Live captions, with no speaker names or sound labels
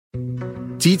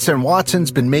Dietz and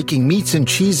Watson's been making meats and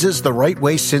cheeses the right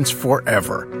way since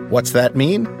forever. What's that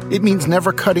mean? It means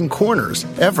never cutting corners,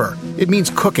 ever. It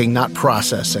means cooking, not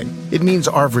processing. It means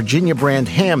our Virginia brand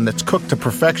ham that's cooked to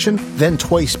perfection, then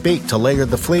twice baked to layer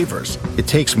the flavors. It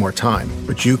takes more time,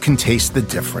 but you can taste the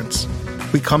difference.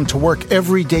 We come to work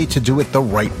every day to do it the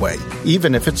right way,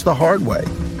 even if it's the hard way.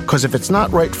 Because if it's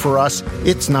not right for us,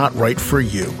 it's not right for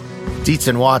you. Dietz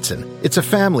and Watson, it's a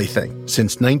family thing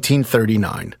since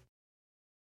 1939.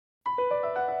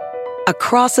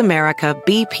 Across America,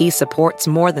 BP supports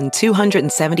more than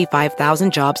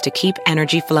 275,000 jobs to keep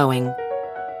energy flowing.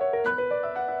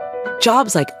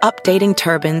 Jobs like updating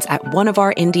turbines at one of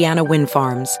our Indiana wind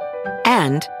farms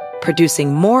and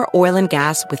producing more oil and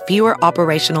gas with fewer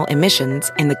operational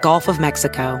emissions in the Gulf of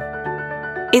Mexico.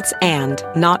 It's and,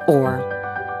 not or.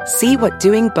 See what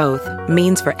doing both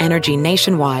means for energy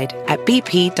nationwide at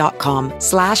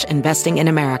bp.com/investing in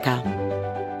America.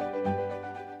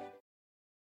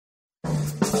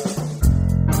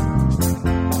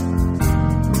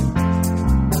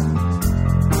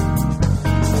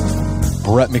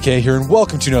 Brett McKay here, and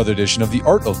welcome to another edition of the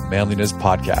Art of Manliness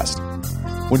podcast.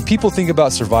 When people think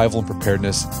about survival and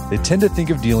preparedness, they tend to think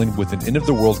of dealing with an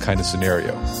end-of-the-world kind of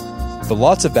scenario. But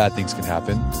lots of bad things can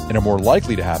happen, and are more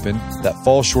likely to happen, that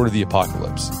fall short of the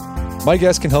apocalypse. My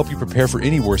guest can help you prepare for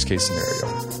any worst-case scenario,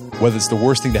 whether it's the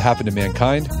worst thing to happen to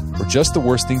mankind, or just the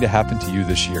worst thing to happen to you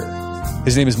this year.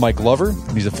 His name is Mike Glover,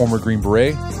 and he's a former Green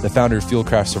Beret, the founder of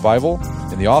Fieldcraft Survival,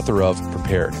 and the author of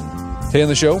Prepared. Today on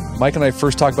the show, Mike and I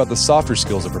first talk about the softer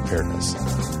skills of preparedness.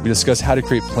 We discuss how to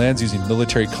create plans using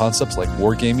military concepts like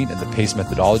wargaming and the PACE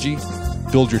methodology,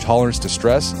 build your tolerance to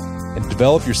stress, and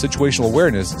develop your situational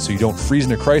awareness so you don't freeze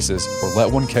in a crisis or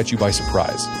let one catch you by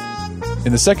surprise.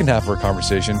 In the second half of our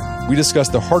conversation, we discuss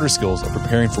the harder skills of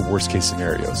preparing for worst-case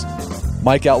scenarios.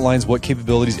 Mike outlines what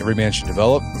capabilities every man should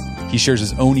develop. He shares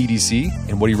his own EDC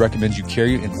and what he recommends you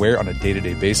carry and wear on a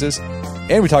day-to-day basis.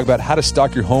 And we talk about how to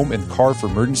stock your home and car for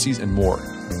emergencies and more.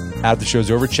 After the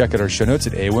show's over, check out our show notes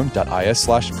at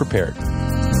aom.is/prepared.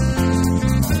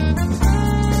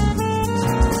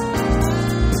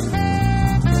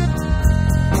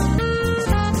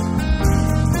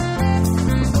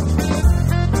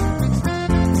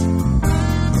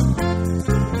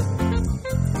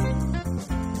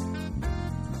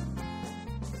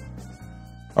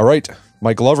 All right,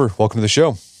 Mike Glover, welcome to the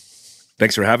show.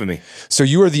 Thanks for having me. So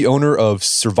you are the owner of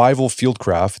Survival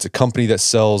Fieldcraft. It's a company that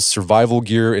sells survival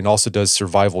gear and also does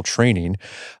survival training.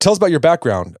 Tell us about your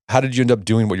background. How did you end up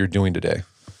doing what you're doing today?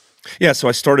 Yeah, so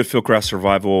I started Fieldcraft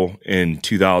Survival in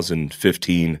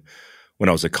 2015 when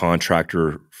I was a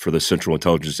contractor for the Central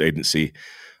Intelligence Agency.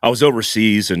 I was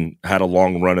overseas and had a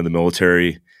long run in the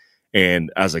military.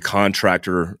 And as a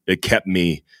contractor, it kept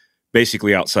me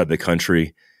basically outside the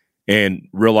country. And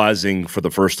realizing for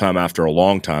the first time after a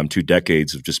long time, 2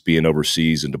 decades of just being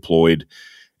overseas and deployed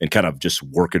and kind of just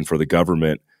working for the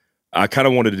government, I kind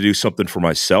of wanted to do something for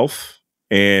myself.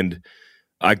 And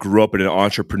I grew up in an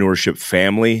entrepreneurship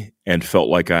family and felt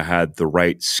like I had the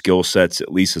right skill sets,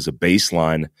 at least as a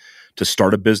baseline, to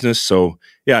start a business. So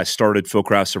yeah, I started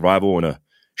Fieldcraft Survival in a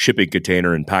shipping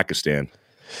container in Pakistan.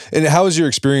 And how has your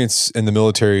experience in the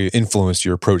military influenced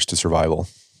your approach to survival?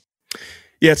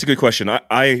 Yeah, it's a good question.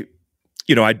 I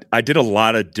did a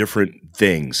lot of different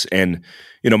things, and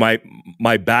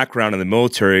my background in the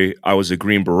military, I was a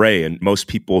Green Beret, and most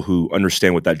people who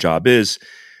understand what that job is,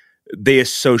 they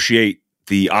associate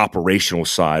the operational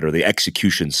side or the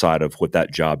execution side of what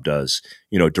that job does.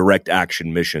 Direct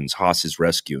action missions, hostage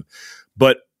rescue,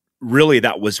 but really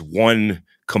that was one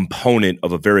component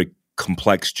of a very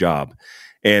complex job.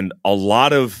 And a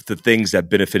lot of the things that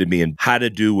benefited me and had to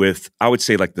do with, I would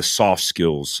say, like the soft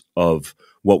skills of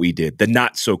what we did, the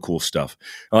not so cool stuff.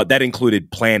 That included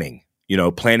planning.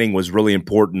 Planning was really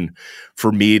important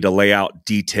for me to lay out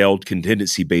detailed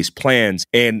contingency-based plans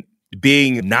and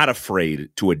being not afraid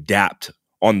to adapt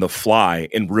on the fly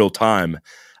in real time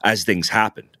as things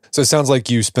happened. So it sounds like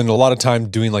you spend a lot of time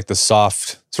doing like the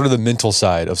soft, sort of the mental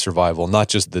side of survival, not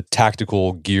just the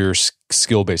tactical gear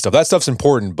skill-based stuff. That stuff's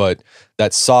important, but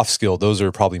that soft skill, those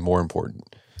are probably more important.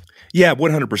 Yeah,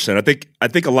 100%. I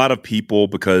think a lot of people,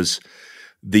 because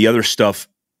the other stuff,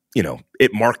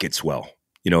 it markets well.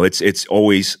 It's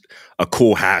always a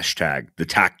cool hashtag, the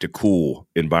tactical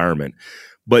environment.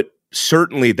 But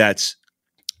certainly that's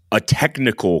a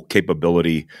technical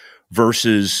capability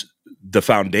versus the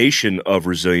foundation of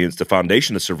resilience, the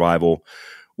foundation of survival,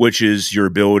 which is your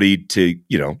ability to,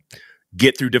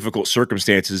 get through difficult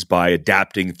circumstances by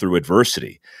adapting through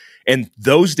adversity. And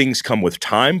those things come with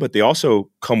time, but they also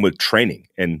come with training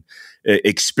and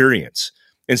experience.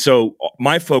 And so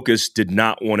my focus did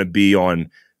not want to be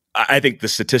on, I think, the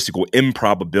statistical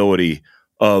improbability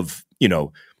of,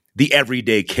 the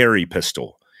everyday carry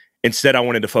pistol. Instead, I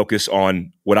wanted to focus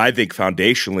on what I think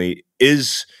foundationally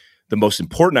is the most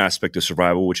important aspect of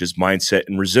survival, which is mindset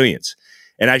and resilience.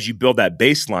 And as you build that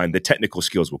baseline, the technical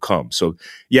skills will come. So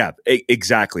yeah,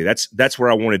 exactly. That's where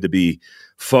I wanted to be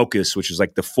focused, which is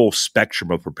like the full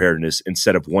spectrum of preparedness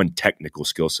instead of one technical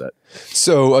skill set.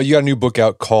 So you got a new book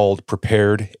out called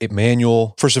Prepared, a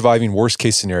manual for surviving worst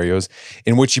case scenarios,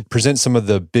 in which you present some of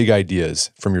the big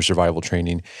ideas from your survival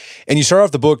training. And you start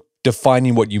off the book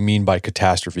defining what you mean by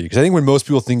catastrophe. Because I think when most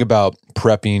people think about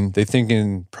prepping, they think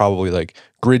in probably like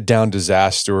grid down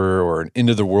disaster or an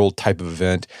end of the world type of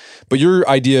event. But your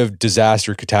idea of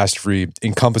disaster, catastrophe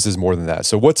encompasses more than that.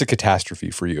 So what's a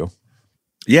catastrophe for you?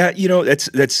 Yeah,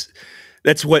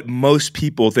 that's what most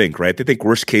people think, right? They think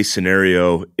worst case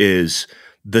scenario is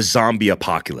the zombie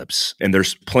apocalypse. And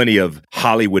there's plenty of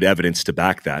Hollywood evidence to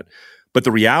back that. But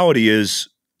the reality is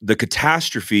the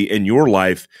catastrophe in your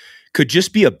life could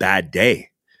just be a bad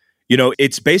day.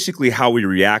 It's basically how we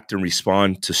react and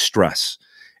respond to stress.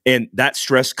 And that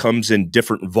stress comes in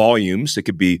different volumes. It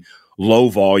could be low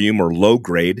volume or low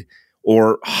grade,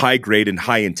 or high grade and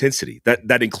high intensity.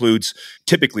 That includes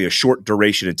typically a short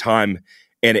duration of time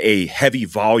and a heavy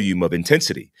volume of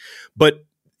intensity. But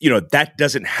that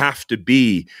doesn't have to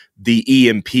be the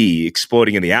EMP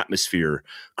exploding in the atmosphere,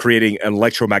 creating an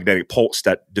electromagnetic pulse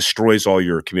that destroys all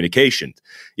your communication,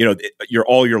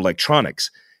 all your electronics.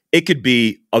 It could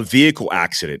be a vehicle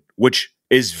accident, which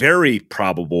is very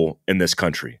probable in this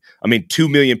country. 2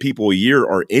 million people a year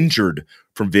are injured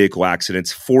from vehicle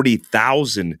accidents.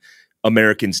 40,000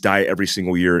 Americans die every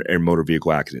single year in motor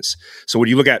vehicle accidents. So when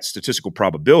you look at statistical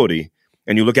probability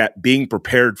and you look at being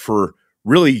prepared for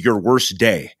really your worst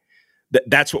day,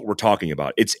 that's what we're talking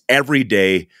about. It's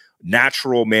everyday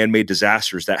natural man-made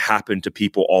disasters that happen to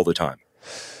people all the time.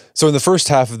 So in the first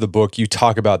half of the book, you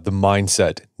talk about the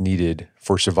mindset needed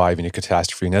for surviving a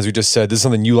catastrophe. And as we just said, this is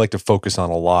something you like to focus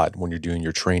on a lot when you're doing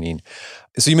your training.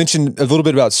 So you mentioned a little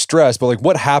bit about stress, but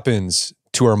what happens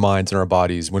to our minds and our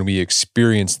bodies when we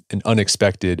experience an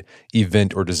unexpected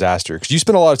event or disaster? Because you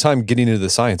spend a lot of time getting into the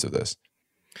science of this.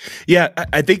 Yeah,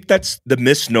 I think that's the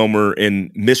misnomer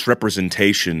and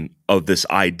misrepresentation of this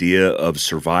idea of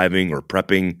surviving or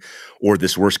prepping or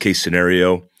this worst case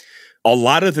scenario. A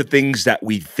lot of the things that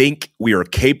we think we are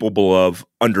capable of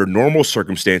under normal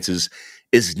circumstances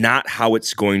is not how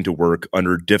it's going to work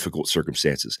under difficult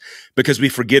circumstances, because we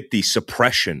forget the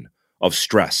suppression of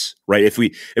stress, right? If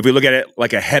we look at it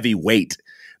like a heavy weight,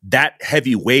 that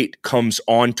heavy weight comes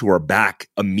onto our back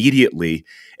immediately.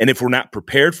 And if we're not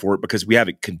prepared for it because we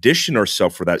haven't conditioned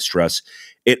ourselves for that stress,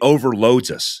 it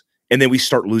overloads us. And then we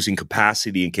start losing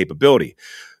capacity and capability.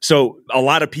 So a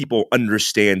lot of people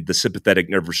understand the sympathetic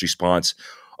nervous response,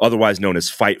 otherwise known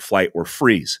as fight, flight, or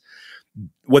freeze.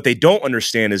 What they don't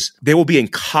understand is they will be in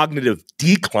cognitive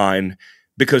decline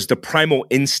because the primal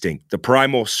instinct, the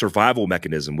primal survival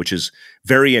mechanism, which is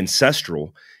very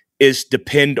ancestral, is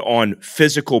depend on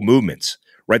physical movements,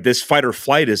 right? This fight or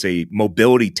flight is a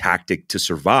mobility tactic to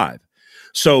survive.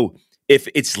 So if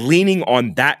it's leaning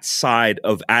on that side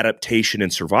of adaptation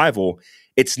and survival,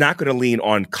 it's not going to lean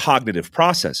on cognitive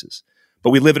processes. But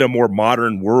we live in a more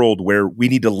modern world where we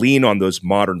need to lean on those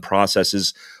modern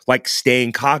processes like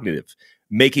staying cognitive,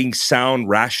 making sound,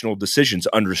 rational decisions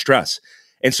under stress.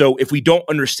 And so if we don't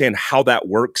understand how that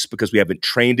works because we haven't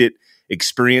trained it,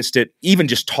 experienced it, even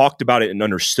just talked about it and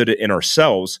understood it in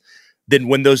ourselves, then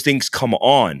when those things come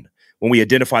on, when we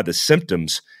identify the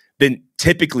symptoms, then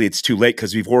typically it's too late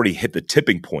because we've already hit the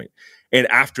tipping point. And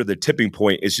after the tipping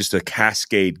point is just a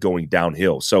cascade going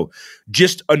downhill. So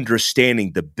just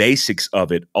understanding the basics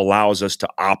of it allows us to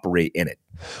operate in it.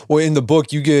 Well, in the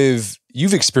book,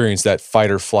 you've experienced that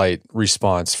fight or flight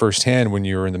response firsthand when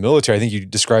you were in the military. I think you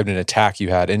described an attack you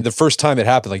had. And the first time it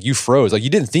happened, you froze. You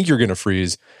didn't think you were going to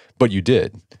freeze, but you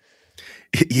did.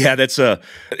 Yeah, it's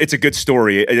a good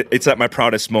story. It's at my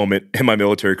proudest moment in my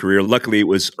military career. Luckily, it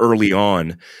was early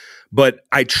on. But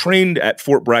I trained at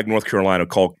Fort Bragg, North Carolina,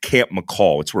 called Camp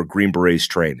McCall. It's where Green Berets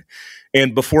train.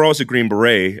 And before I was a Green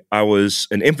Beret, I was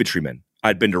an infantryman.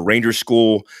 I'd been to Ranger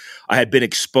School. I had been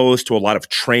exposed to a lot of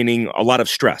training, a lot of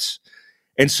stress.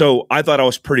 And so I thought I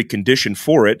was pretty conditioned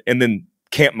for it. And then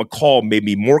Camp McCall made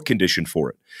me more conditioned for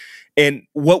it. And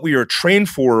what we were trained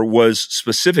for was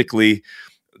specifically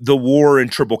the war in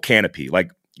Triple Canopy,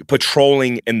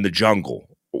 patrolling in the jungle.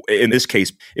 In this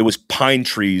case, it was pine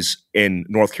trees in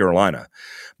North Carolina.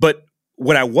 But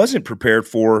what I wasn't prepared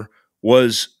for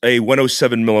was a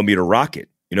 107 millimeter rocket.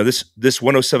 This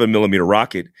 107 millimeter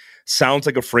rocket sounds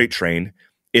like a freight train.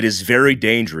 It is very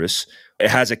dangerous. It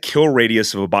has a kill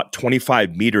radius of about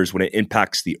 25 meters when it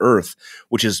impacts the earth,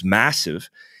 which is massive.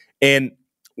 And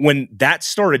when that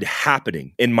started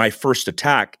happening in my first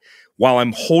attack, while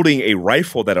I'm holding a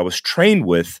rifle that I was trained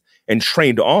with and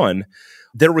trained on,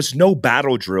 there was no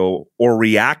battle drill or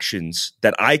reactions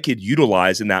that I could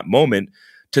utilize in that moment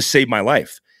to save my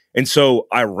life. And so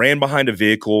I ran behind a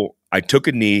vehicle, I took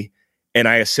a knee, and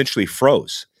I essentially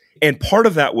froze. And part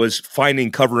of that was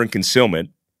finding cover and concealment,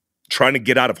 trying to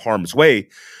get out of harm's way.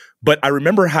 But I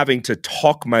remember having to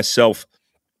talk myself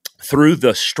through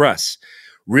the stress,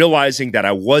 realizing that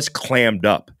I was clammed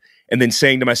up, and then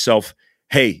saying to myself,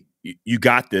 hey, you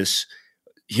got this.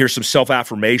 Here's some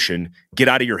self-affirmation. Get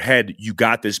out of your head. You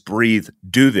got this. Breathe.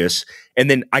 Do this. And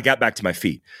then I got back to my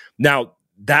feet. Now,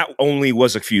 that only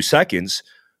was a few seconds,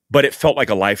 but it felt like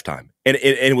a lifetime. And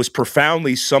it was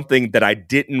profoundly something that I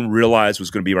didn't realize was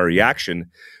going to be my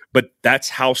reaction. But that's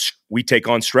how we take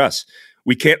on stress.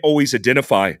 We can't always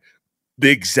identify the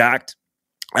exact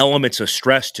elements of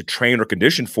stress to train or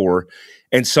condition for.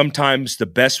 And sometimes the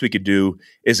best we could do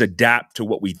is adapt to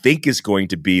what we think is going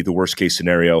to be the worst case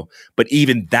scenario. But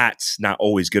even that's not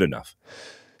always good enough.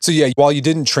 So yeah, while you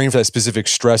didn't train for that specific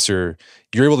stressor,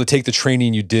 you're able to take the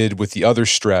training you did with the other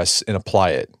stress and apply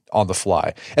it on the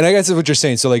fly. And I guess that's what you're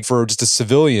saying. So like for just a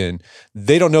civilian,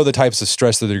 they don't know the types of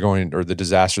stress that they're going, or the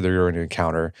disaster they're going to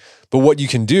encounter. But what you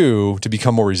can do to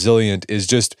become more resilient is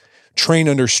just train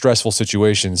under stressful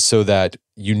situations so that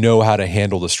you know how to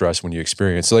handle the stress when you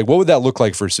experience. So like, what would that look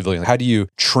like for a civilian? How do you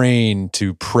train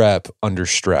to prep under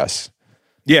stress?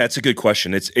 Yeah, it's a good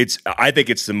question. I think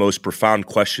it's the most profound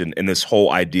question in this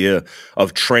whole idea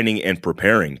of training and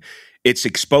preparing. It's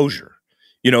exposure,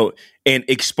 and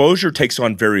exposure takes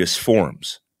on various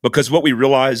forms, because what we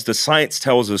realize, the science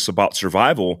tells us about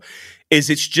survival, is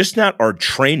it's just not our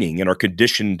training and our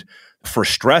conditioned for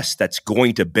stress that's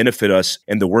going to benefit us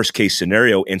in the worst case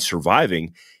scenario in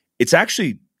surviving. It's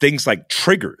actually things like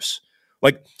triggers.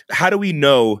 Like, how do we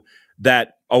know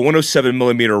that a 107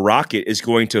 millimeter rocket is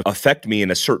going to affect me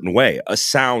in a certain way, a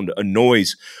sound, a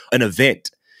noise, an event?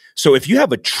 So if you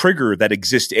have a trigger that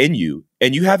exists in you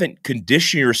and you haven't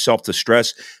conditioned yourself to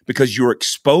stress because you're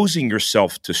exposing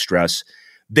yourself to stress,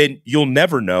 then you'll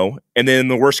never know. And then in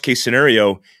the worst case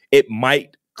scenario, it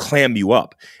might clam you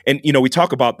up. And, we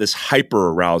talk about this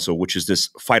hyperarousal, which is this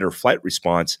fight or flight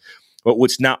response. But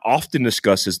what's not often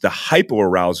discussed is the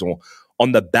hypoarousal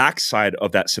on the backside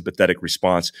of that sympathetic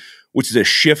response, which is a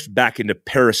shift back into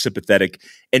parasympathetic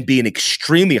and being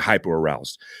extremely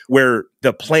hyperaroused, where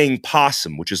the playing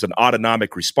possum, which is an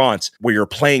autonomic response where you're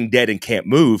playing dead and can't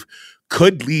move,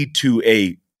 could lead to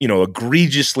a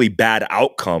egregiously bad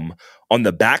outcome on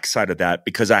the backside of that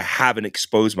because I haven't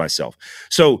exposed myself.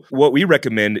 So what we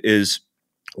recommend is,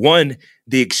 one,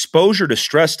 the exposure to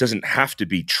stress doesn't have to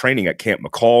be training at Camp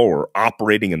McCall or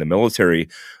operating in the military,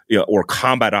 or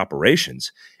combat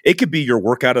operations. It could be your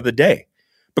workout of the day.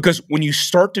 Because when you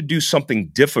start to do something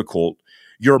difficult,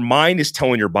 your mind is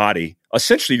telling your body,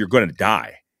 essentially, you're going to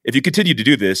die. If you continue to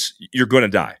do this, you're going to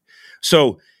die.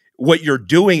 So what you're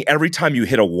doing every time you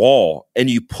hit a wall and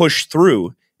you push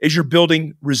through is you're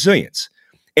building resilience.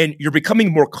 And you're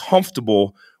becoming more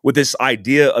comfortable with this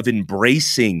idea of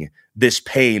embracing this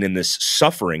pain and this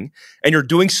suffering, and you're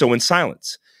doing so in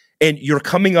silence. And you're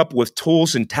coming up with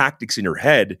tools and tactics in your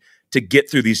head to get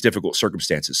through these difficult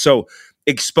circumstances. So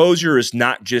exposure is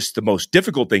not just the most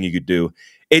difficult thing you could do.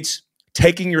 It's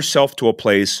taking yourself to a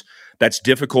place that's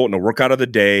difficult in a workout of the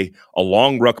day, a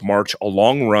long ruck march, a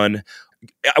long run.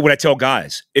 When I tell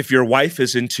guys, if your wife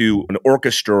is into an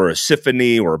orchestra or a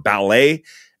symphony or a ballet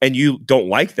and you don't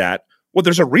like that, well,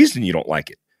 there's a reason you don't like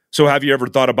it. So have you ever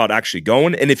thought about actually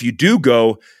going? And if you do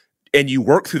go and you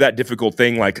work through that difficult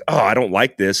thing, like, oh, I don't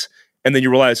like this, and then you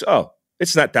realize, oh,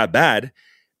 it's not that bad,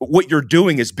 what you're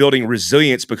doing is building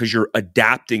resilience because you're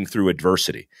adapting through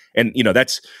adversity. And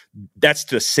that's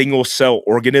the single cell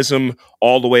organism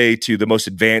all the way to the most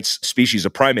advanced species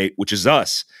of primate, which is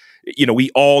us. We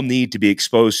all need to be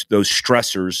exposed to those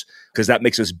stressors because that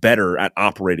makes us better at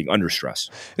operating under stress.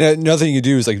 Yeah, another thing you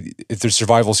do is, like, if there's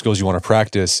survival skills you want to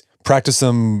practice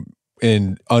them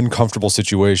in uncomfortable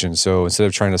situations. So instead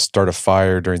of trying to start a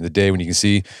fire during the day when you can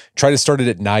see, try to start it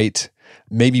at night.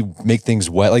 Maybe make things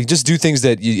wet. Like, just do things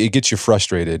that it gets you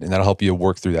frustrated, and that'll help you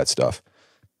work through that stuff.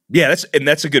 Yeah,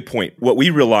 that's a good point. What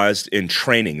we realized in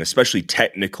training, especially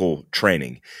technical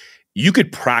training, you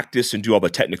could practice and do all the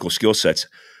technical skill sets,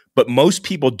 but most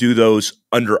people do those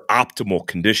under optimal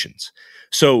conditions.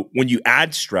 So when you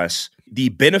add stress, the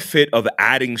benefit of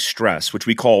adding stress, which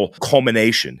we call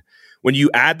culmination, when you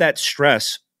add that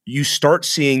stress, you start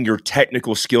seeing your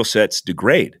technical skill sets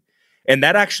degrade. And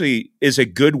that actually is a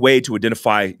good way to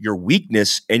identify your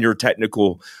weakness and your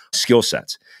technical skill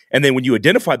sets. And then when you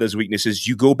identify those weaknesses,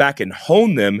 you go back and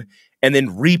hone them and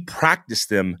then re-practice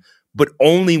them, but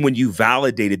only when you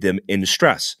validated them in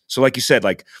stress. So like you said,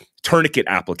 like tourniquet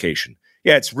application.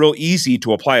 Yeah, it's real easy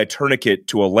to apply a tourniquet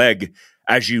to a leg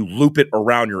as you loop it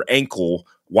around your ankle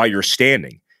while you're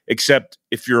standing. Except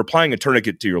if you're applying a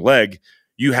tourniquet to your leg,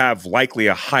 you have likely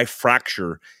a high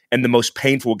fracture and the most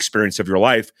painful experience of your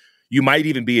life. You might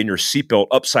even be in your seatbelt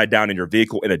upside down in your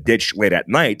vehicle in a ditch late at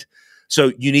night.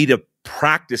 So you need to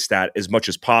practice that as much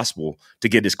as possible to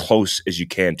get as close as you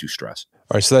can to stress.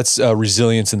 All right, so that's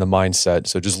resilience in the mindset.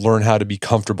 So just learn how to be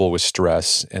comfortable with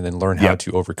stress and then learn how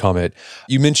to overcome it.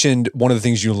 You mentioned one of the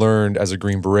things you learned as a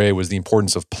Green Beret was the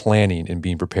importance of planning and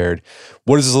being prepared.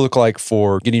 What does this look like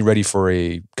for getting ready for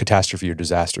a catastrophe or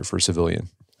disaster for a civilian?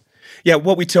 Yeah,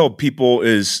 what we tell people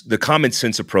is the common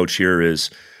sense approach here is,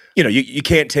 you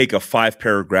can't take a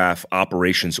 5-paragraph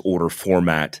operations order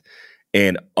format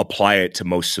and apply it to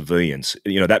most civilians.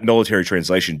 That military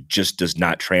translation just does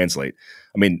not translate.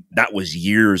 I mean, that was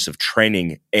years of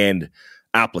training and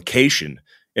application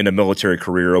in a military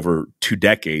career over 2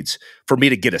 decades for me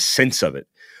to get a sense of it.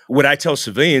 What I tell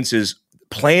civilians is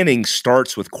planning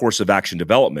starts with course of action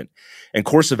development. And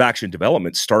course of action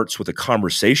development starts with a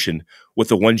conversation with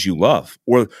the ones you love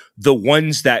or the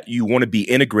ones that you want to be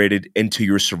integrated into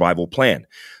your survival plan.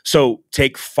 So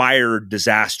take fire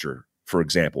disaster, for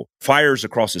example. Fires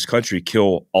across this country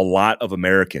kill a lot of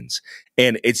Americans.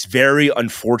 And it's very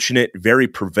unfortunate, very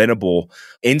preventable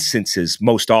instances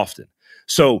most often.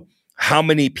 So how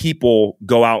many people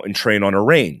go out and train on a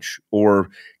range or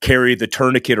carry the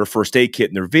tourniquet or first aid kit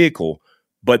in their vehicle,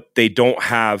 but they don't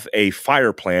have a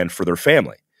fire plan for their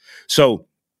family? So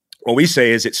what we say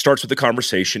is it starts with the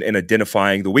conversation and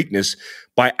identifying the weakness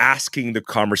by asking the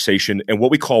conversation and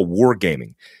what we call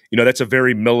wargaming. That's a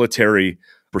very military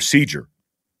procedure.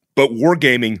 But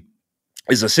wargaming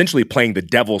is essentially playing the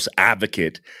devil's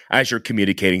advocate as you're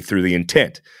communicating through the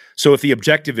intent. So if the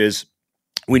objective is,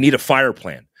 we need a fire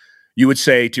plan, you would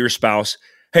say to your spouse,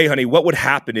 hey, honey, what would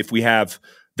happen if we have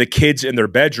the kids in their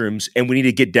bedrooms and we need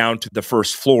to get down to the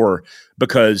first floor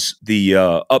because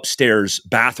the upstairs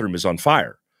bathroom is on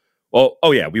fire? Well,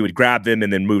 we would grab them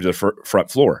and then move to the front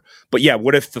floor. But yeah,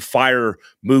 what if the fire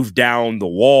moved down the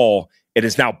wall and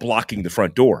is now blocking the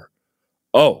front door?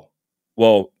 Oh,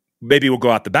 well, maybe we'll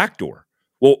go out the back door.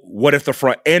 Well, what if the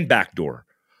front and back door?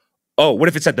 Oh, what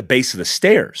if it's at the base of the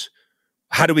stairs?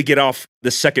 How do we get off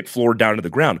the second floor down to the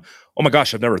ground? Oh my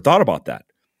gosh, I've never thought about that.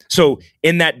 So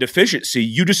in that deficiency,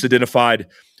 you just identified,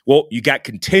 well, you got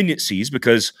contingencies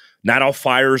because not all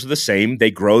fires are the same.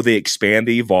 They grow, they expand,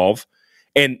 they evolve.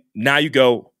 And now you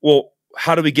go, well,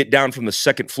 how do we get down from the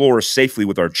second floor safely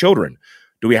with our children?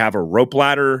 Do we have a rope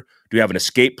ladder? Do we have an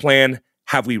escape plan?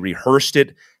 Have we rehearsed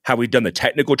it? Have we done the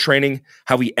technical training?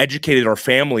 Have we educated our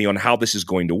family on how this is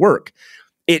going to work?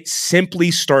 It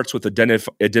simply starts with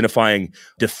identifying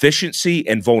deficiency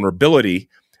and vulnerability,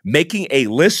 making a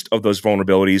list of those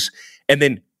vulnerabilities, and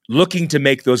then looking to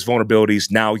make those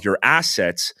vulnerabilities now your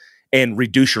assets and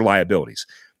reduce your liabilities.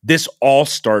 This all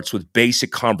starts with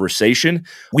basic conversation.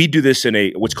 We do this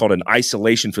in what's called an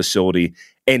isolation facility,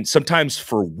 and sometimes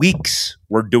for weeks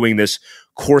we're doing this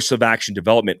course of action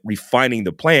development, refining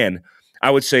the plan. I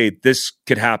would say this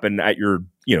could happen at your,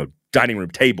 dining room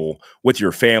table with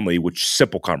your family, which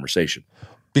simple conversation.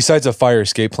 Besides a fire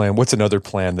escape plan, what's another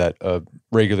plan that a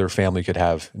regular family could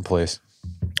have in place?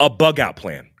 A bug out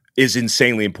plan is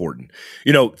insanely important.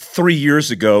 3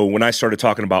 years ago when I started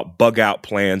talking about bug out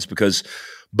plans, because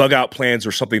bug out plans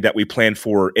are something that we plan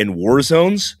for in war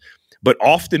zones, but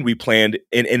often we planned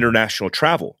in international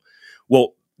travel.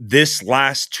 Well, this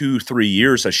last 2-3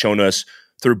 years has shown us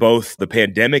through both the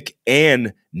pandemic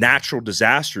and natural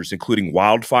disasters, including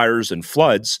wildfires and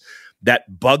floods, that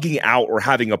bugging out or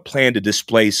having a plan to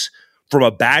displace from a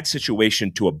bad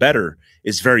situation to a better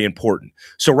is very important.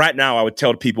 So right now, I would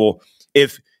tell people,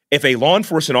 if a law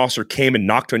enforcement officer came and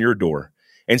knocked on your door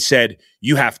and said,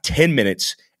 you have 10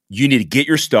 minutes, you need to get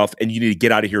your stuff and you need to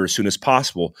get out of here as soon as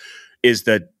possible, is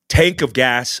the tank of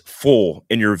gas full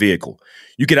in your vehicle?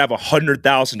 You could have a $100,000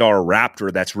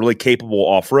 Raptor that's really capable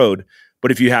off-road, but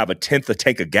if you have a tenth a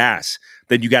tank of gas,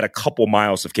 then you got a couple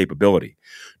miles of capability.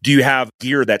 Do you have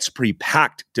gear that's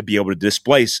pre-packed to be able to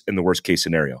displace in the worst case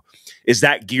scenario? Is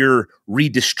that gear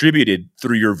redistributed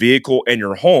through your vehicle and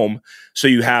your home so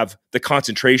you have the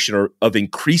concentration of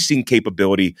increasing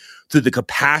capability through the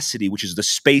capacity, which is the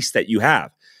space that you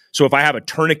have? So if I have a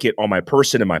tourniquet on my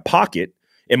person in my pocket,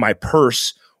 in my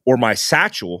purse, or my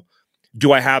satchel,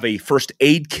 do I have a first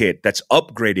aid kit that's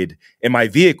upgraded in my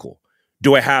vehicle?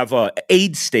 Do I have a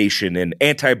aid station and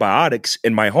antibiotics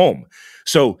in my home?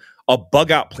 So a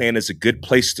bug out plan is a good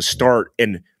place to start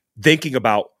in thinking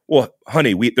about, well,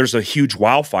 honey, there's a huge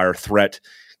wildfire threat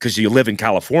because you live in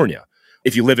California.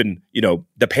 If you live in,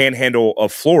 the panhandle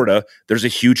of Florida, there's a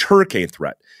huge hurricane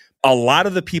threat. A lot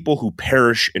of the people who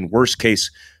perish in worst case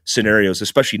scenarios,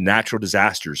 especially natural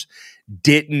disasters,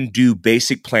 didn't do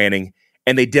basic planning,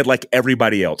 and they did like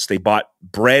everybody else. They bought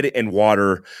bread and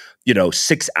water,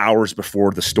 6 hours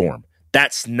before the storm.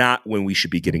 That's not when we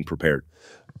should be getting prepared.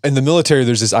 In the military,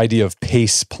 there's this idea of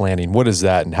PACE planning. What is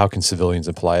that, and how can civilians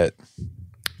apply it?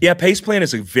 Yeah, PACE plan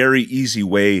is a very easy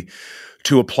way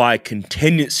to apply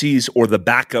contingencies or the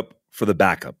backup for the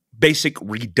backup. Basic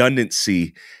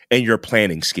redundancy in your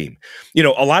planning scheme.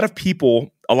 A lot of people,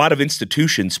 a lot of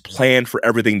institutions plan for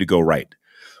everything to go right.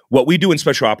 What we do in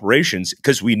special operations,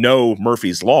 because we know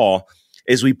Murphy's Law,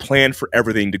 is we plan for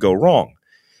everything to go wrong.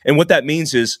 And what that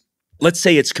means is, let's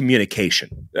say it's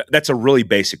communication. That's a really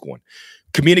basic one.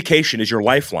 Communication is your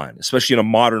lifeline, especially in a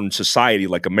modern society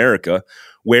like America,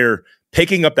 where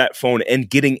picking up that phone and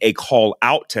getting a call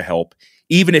out to help,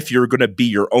 even if you're going to be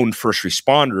your own first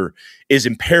responder, is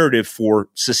imperative for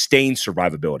sustained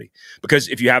survivability. Because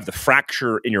if you have the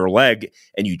fracture in your leg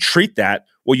and you treat that,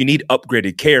 well, you need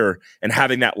upgraded care, and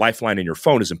having that lifeline in your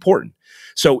phone is important.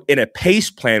 So in a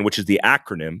PACE plan, which is the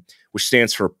acronym, which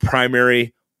stands for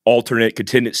Primary, Alternate,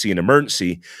 Contingency, and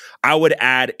Emergency, I would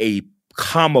add a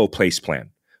commo PACE plan.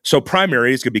 So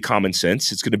primary is going to be common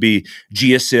sense. It's going to be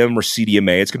GSM or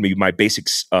CDMA. It's going to be my basic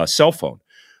cell phone.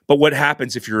 But what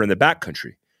happens if you're in the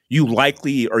backcountry? You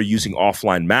likely are using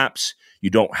offline maps. You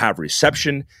don't have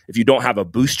reception. If you don't have a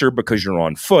booster because you're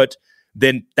on foot,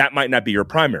 then that might not be your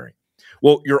primary.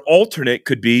 Well, your alternate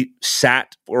could be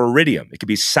SAT or Iridium. It could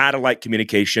be satellite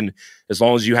communication. As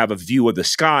long as you have a view of the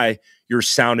sky, you're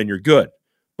sound and you're good.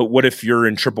 But what if you're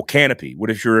in triple canopy? What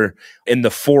if you're in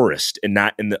the forest and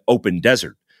not in the open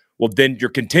desert? Well, then your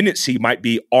contingency might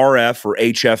be RF or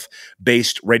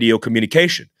HF-based radio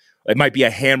communication. It might be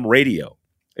a ham radio.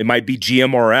 It might be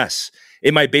GMRS.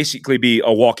 It might basically be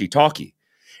a walkie-talkie.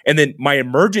 And then my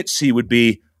emergency would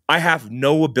be, I have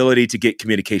no ability to get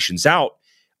communications out.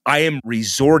 I am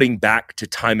resorting back to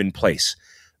time and place,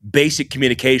 basic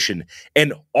communication.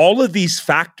 And all of these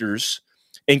factors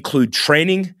include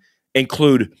training,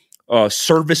 include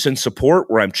service and support,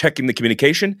 where I'm checking the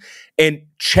communication, and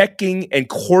checking and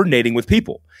coordinating with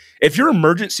people. If your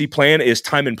emergency plan is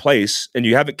time and place, and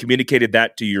you haven't communicated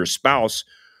that to your spouse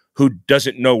who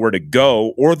doesn't know where to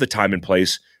go or the time and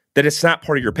place, then it's not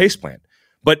part of your PACE plan.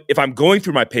 But if I'm going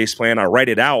through my PACE plan, I write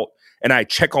it out and I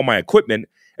check all my equipment,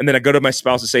 and then I go to my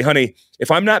spouse and say, honey, if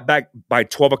I'm not back by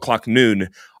 12 o'clock noon,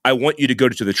 I want you to go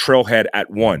to the trailhead at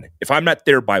 1. If I'm not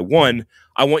there by 1,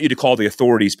 I want you to call the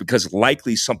authorities, because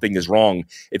likely something is wrong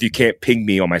if you can't ping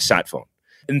me on my sat phone.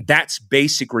 And that's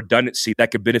basic redundancy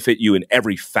that could benefit you in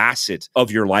every facet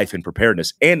of your life and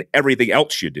preparedness and everything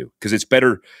else you do, because it's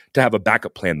better to have a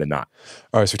backup plan than not.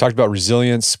 All right, so we talked about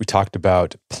resilience. We talked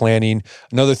about planning.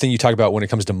 Another thing you talk about when it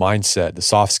comes to mindset, the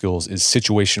soft skills, is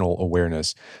situational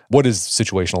awareness. What is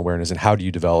situational awareness, and how do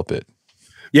you develop it?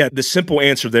 Yeah, the simple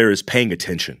answer there is paying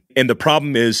attention. And the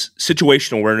problem is,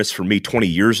 situational awareness for me 20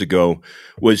 years ago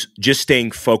was just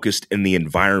staying focused in the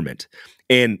environment.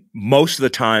 And most of the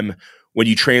time, when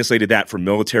you translated that from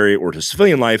military or to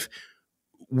civilian life,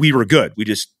 we were good. We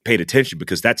just paid attention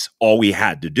because that's all we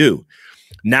had to do.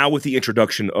 Now, with the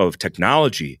introduction of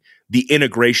technology, the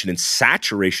integration and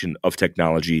saturation of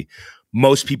technology,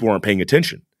 most people aren't paying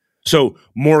attention. So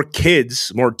more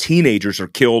kids, more teenagers are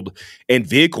killed in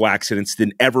vehicle accidents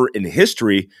than ever in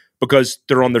history because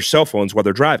they're on their cell phones while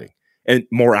they're driving, and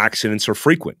more accidents are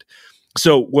frequent.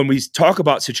 So when we talk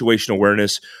about situational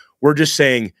awareness, we're just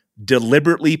saying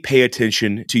deliberately pay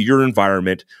attention to your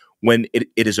environment when it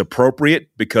is appropriate,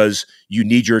 because you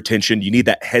need your attention. You need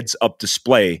that heads up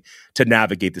display to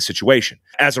navigate the situation.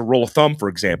 As a rule of thumb, for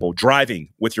example, driving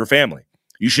with your family,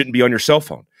 you shouldn't be on your cell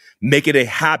phone. Make it a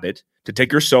habit to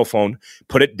take your cell phone,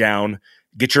 put it down,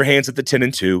 get your hands at the 10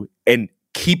 and 2, and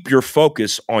keep your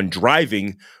focus on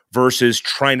driving versus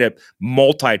trying to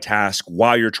multitask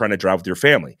while you're trying to drive with your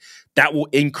family. That will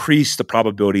increase the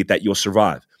probability that you'll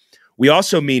survive. We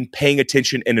also mean paying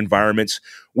attention in environments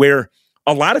where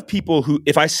a lot of people who,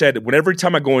 if I said, every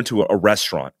time I go into a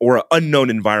restaurant or an unknown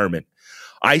environment,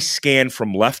 I scan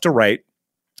from left to right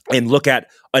and look at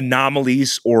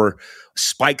anomalies or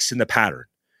spikes in the pattern,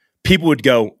 people would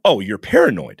go, oh, you're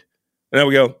paranoid. And I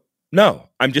would go, no,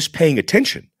 I'm just paying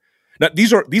attention. Now,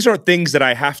 these are things that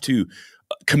I have to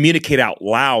communicate out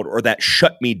loud, or that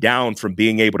shut me down from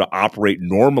being able to operate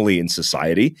normally in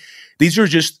society. These are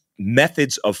just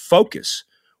methods of focus.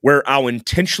 where I'll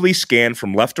intentionally scan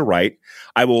from left to right.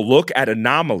 I will look at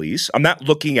anomalies. I'm not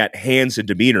looking at hands and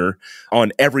demeanor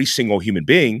on every single human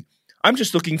being. I'm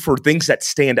just looking for things that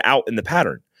stand out in the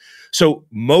pattern. So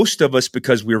most of us,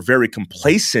 because we're very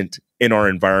complacent in our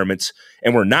environments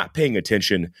and we're not paying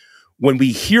attention, when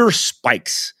we hear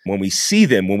spikes, when we see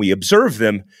them, when we observe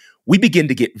them, we begin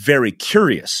to get very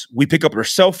curious. We pick up our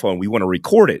cell phone. We want to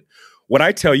record it. What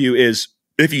I tell you is,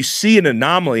 if you see an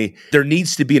anomaly, there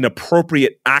needs to be an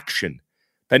appropriate action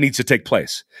that needs to take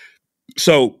place.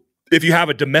 So if you have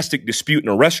a domestic dispute in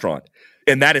a restaurant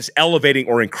and that is elevating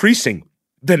or increasing,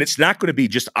 then it's not going to be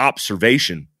just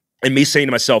observation and me saying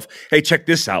to myself, hey, check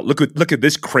this out. Look at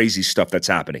this crazy stuff that's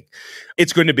happening.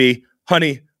 It's going to be,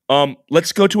 honey,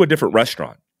 let's go to a different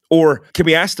restaurant. Or can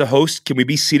we ask the host, can we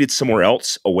be seated somewhere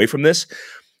else away from this?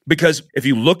 Because if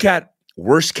you look at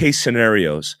worst case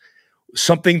scenarios,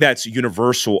 something that's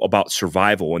universal about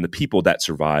survival and the people that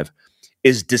survive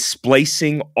is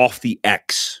displacing off the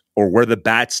X, or where the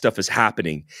bad stuff is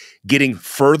happening, getting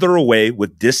further away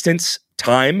with distance,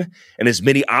 time, and as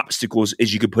many obstacles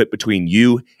as you could put between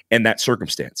you and that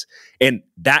circumstance. And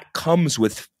that comes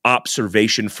with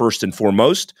observation first and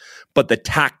foremost, but the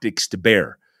tactics to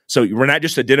bear. So we're not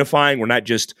just identifying, we're not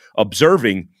just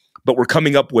observing, but we're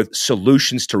coming up with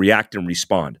solutions to react and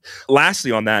respond.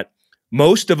 Lastly on that,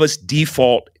 most of us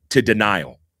default to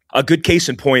denial. A good case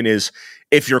in point is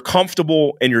if you're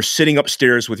comfortable and you're sitting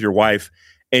upstairs with your wife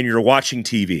and you're watching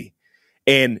TV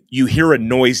and you hear a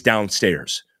noise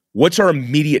downstairs, what's our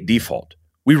immediate default?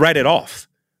 We write it off.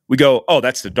 We go, oh,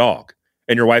 that's the dog.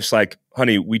 And your wife's like,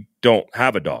 honey, we don't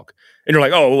have a dog. And you're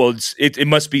like, oh, well, it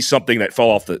must be something that fell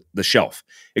off the shelf.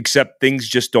 Except things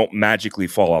just don't magically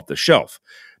fall off the shelf.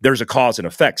 There's a cause and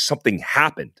effect. Something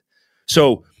happened.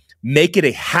 So make it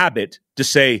a habit to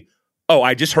say, oh,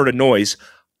 I just heard a noise.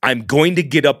 I'm going to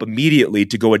get up immediately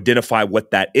to go identify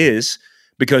what that is,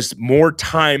 because more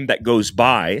time that goes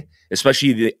by,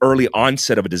 especially the early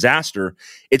onset of a disaster,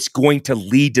 it's going to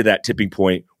lead to that tipping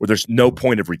point where there's no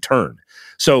point of return.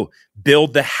 So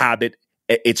build the habit.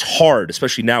 It's hard,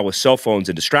 especially now with cell phones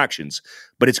and distractions,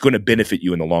 but it's going to benefit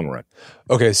you in the long run.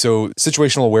 Okay, so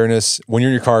situational awareness, when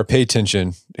you're in your car, pay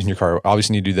attention in your car.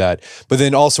 Obviously, you need to do that. But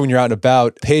then also when you're out and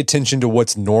about, pay attention to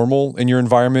what's normal in your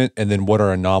environment and then what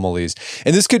are anomalies.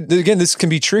 And this can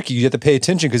be tricky. You have to pay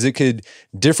attention because it could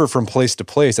differ from place to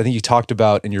place. I think you talked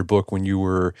about in your book when you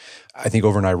were, I think,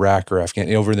 over in Iraq or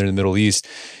Afghanistan, over there in the Middle East,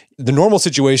 the normal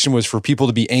situation was for people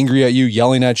to be angry at you,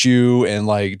 yelling at you, and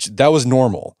like that was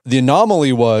normal. The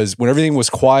anomaly was when everything was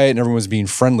quiet and everyone was being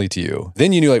friendly to you.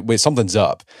 Then you knew like, wait, something's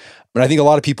up. But I think a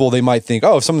lot of people, they might think,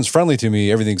 oh, if someone's friendly to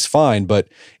me, everything's fine, but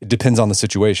it depends on the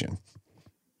situation.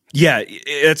 Yeah,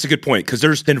 that's a good point because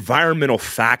there's environmental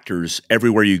factors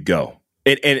everywhere you go.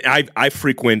 And I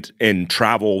frequent and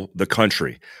travel the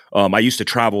country. I used to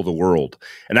travel the world.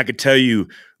 And I could tell you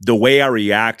the way I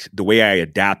react, the way I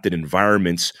adapt in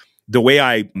environments, the way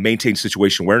I maintain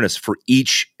situation awareness for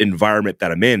each environment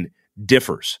that I'm in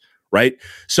differs, right?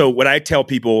 So what I tell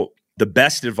people, the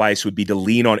best advice would be to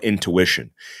lean on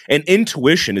intuition. And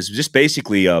intuition is just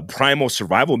basically a primal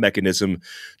survival mechanism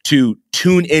to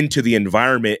tune into the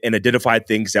environment and identify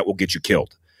things that will get you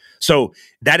killed. So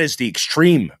that is the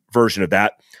extreme version of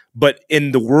that. But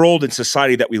in the world and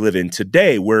society that we live in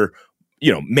today, where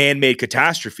man-made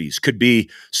catastrophes could be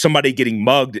somebody getting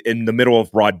mugged in the middle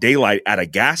of broad daylight at a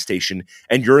gas station,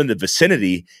 and you're in the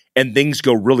vicinity, and things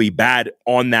go really bad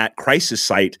on that crisis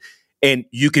site, and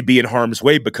you could be in harm's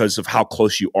way because of how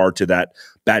close you are to that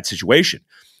bad situation.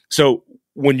 So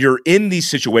when you're in these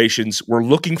situations, we're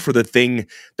looking for the thing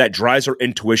that drives our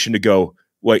intuition to go,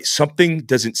 wait, something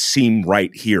doesn't seem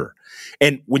right here.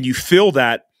 And when you feel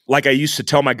that, like I used to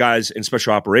tell my guys in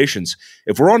special operations,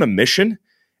 if we're on a mission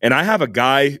and I have a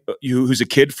guy who's a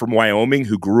kid from Wyoming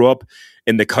who grew up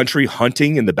in the country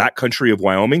hunting in the backcountry of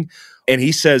Wyoming, and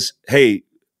he says, hey,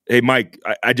 Mike,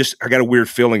 I got a weird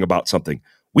feeling about something.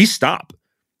 We stop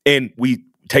and we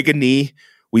take a knee,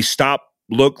 we stop,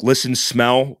 look, listen,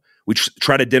 smell. We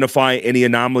try to identify any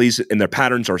anomalies in their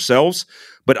patterns ourselves.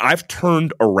 But I've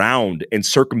turned around and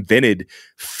circumvented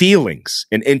feelings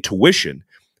and intuition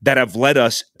that have led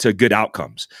us to good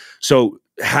outcomes. So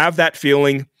have that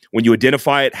feeling. When you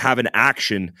identify it, have an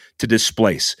action to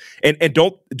displace. And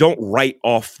don't write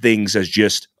off things as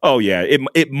just, oh yeah,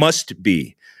 it must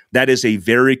be. That is a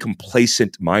very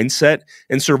complacent mindset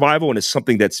in survival, and it's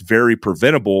something that's very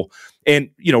preventable. And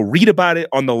read about it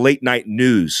on the late night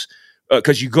news.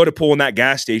 Because you go to pull in that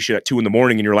gas station at 2 a.m.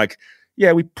 and you're like,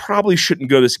 yeah, we probably shouldn't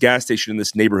go to this gas station in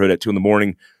this neighborhood at 2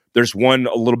 a.m. There's one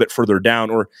a little bit further down,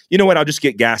 or you know what, I'll just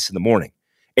get gas in the morning.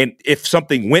 And if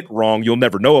something went wrong, you'll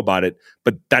never know about it,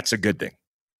 but that's a good thing.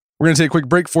 We're going to take a quick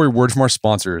break for a word from our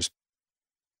sponsors.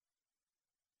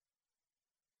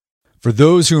 For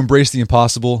those who embrace the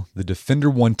impossible, the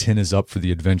Defender 110 is up for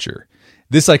the adventure.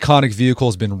 This iconic vehicle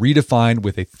has been redefined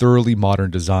with a thoroughly modern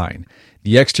design.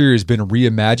 The exterior has been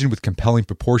reimagined with compelling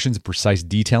proportions and precise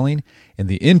detailing, and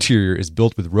the interior is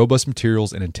built with robust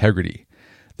materials and integrity.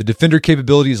 The Defender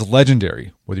capability is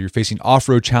legendary, whether you're facing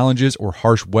off-road challenges or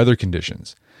harsh weather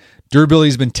conditions. Durability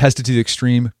has been tested to the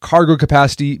extreme, cargo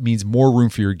capacity means more room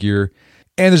for your gear,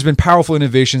 and there's been powerful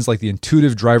innovations like the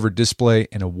intuitive driver display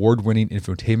and award-winning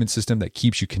infotainment system that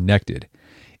keeps you connected.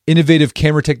 Innovative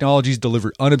camera technologies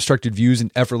deliver unobstructed views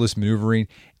and effortless maneuvering,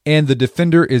 and the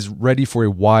Defender is ready for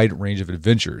a wide range of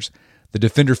adventures. The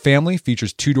Defender family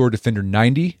features two-door Defender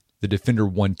 90, the Defender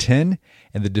 110,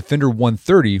 and the Defender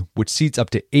 130, which seats up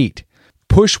to 8.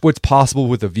 Push what's possible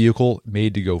with a vehicle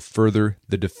made to go further,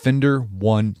 the Defender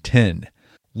 110.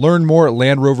 Learn more at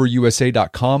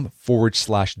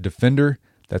LandRoverUSA.com/Defender.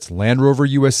 That's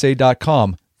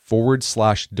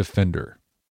LandRoverUSA.com/Defender.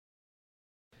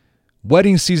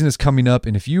 Wedding season is coming up,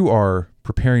 and if you are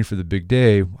preparing for the big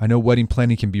day, I know wedding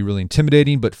planning can be really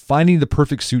intimidating, but finding the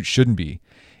perfect suit shouldn't be.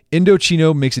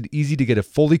 Indochino makes it easy to get a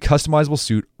fully customizable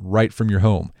suit right from your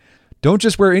home. Don't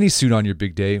just wear any suit on your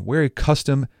big day, wear a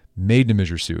custom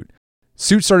made-to-measure suit.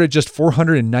 Suits start at just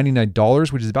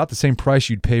 $499, which is about the same price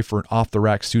you'd pay for an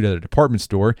off-the-rack suit at a department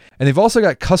store. And they've also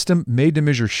got custom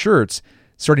made-to-measure shirts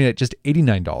starting at just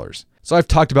 $89. So I've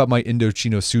talked about my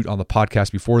Indochino suit on the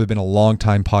podcast before. They've been a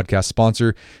long-time podcast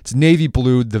sponsor. It's navy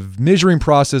blue. The measuring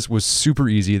process was super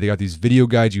easy. They got these video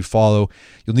guides you follow.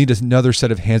 You'll need another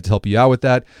set of hands to help you out with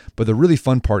that. But the really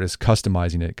fun part is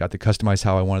customizing it. Got to customize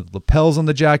how I wanted the lapels on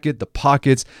the jacket, the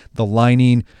pockets, the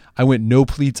lining. I went no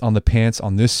pleats on the pants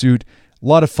on this suit. A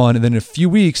lot of fun. And then in a few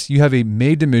weeks, you have a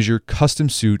made-to-measure custom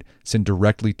suit sent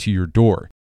directly to your door.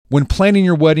 When planning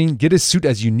your wedding, get a suit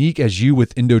as unique as you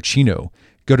with Indochino.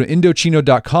 Go to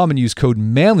Indochino.com and use code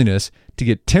manliness to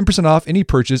get 10% off any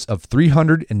purchase of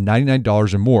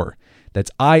 $399 or more. That's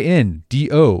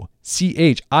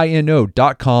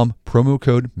INDOCHINO.com, promo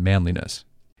code manliness.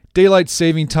 Daylight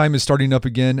saving time is starting up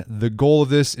again. The goal of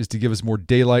this is to give us more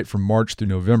daylight from March through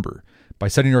November. By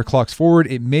setting our clocks forward,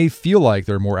 it may feel like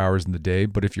there are more hours in the day,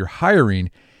 but if you're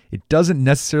hiring, it doesn't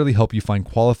necessarily help you find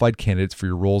qualified candidates for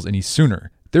your roles any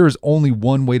sooner. There is only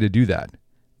one way to do that: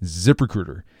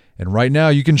 ZipRecruiter. And right now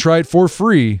you can try it for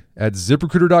free at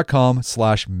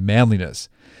ZipRecruiter.com/manliness.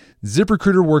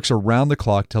 ZipRecruiter works around the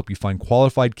clock to help you find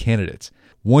qualified candidates.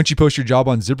 Once you post your job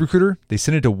on ZipRecruiter, they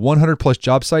send it to 100 plus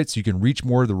job sites so you can reach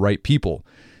more of the right people.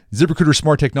 ZipRecruiter's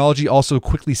smart technology also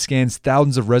quickly scans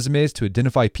thousands of resumes to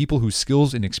identify people whose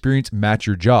skills and experience match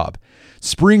your job.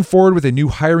 Spring forward with a new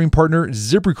hiring partner,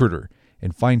 ZipRecruiter,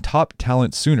 and find top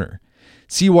talent sooner.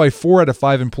 See why 4 out of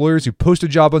 5 employers who post a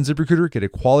job on ZipRecruiter get a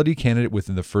quality candidate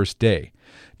within the first day.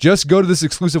 Just go to this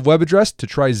exclusive web address to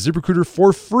try ZipRecruiter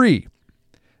for free.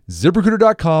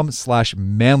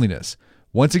 ZipRecruiter.com/manliness.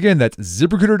 Once again, that's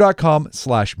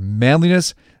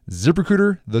ZipRecruiter.com/manliness.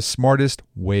 ZipRecruiter, the smartest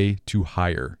way to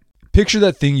hire. Picture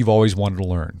that thing you've always wanted to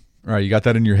learn. All right, you got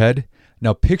that in your head?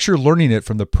 Now picture learning it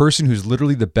from the person who's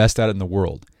literally the best at it in the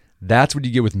world. That's what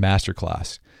you get with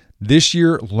Masterclass. This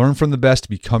year, learn from the best to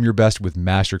become your best with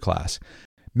Masterclass.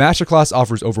 Masterclass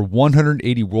offers over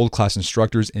 180 world-class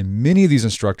instructors, and many of these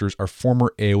instructors are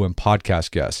former AOM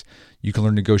podcast guests. You can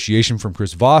learn negotiation from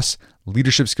Chris Voss,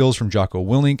 leadership skills from Jocko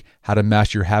Willink, how to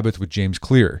master your habits with James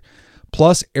Clear.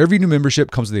 Plus, every new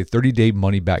membership comes with a 30-day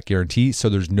money-back guarantee, so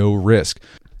there's no risk.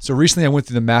 So recently I went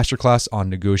through the masterclass on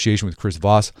negotiation with Chris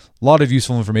Voss. A lot of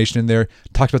useful information in there.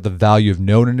 Talked about the value of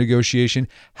no in negotiation,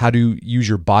 how to use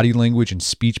your body language and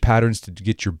speech patterns to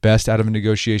get your best out of a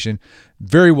negotiation.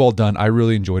 Very well done. I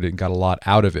really enjoyed it and got a lot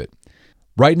out of it.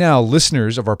 Right now,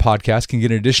 listeners of our podcast can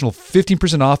get an additional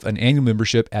 15% off an annual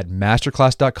membership at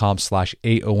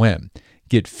masterclass.com/AOM.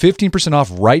 Get 15%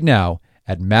 off right now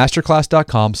at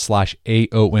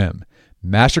masterclass.com/AOM.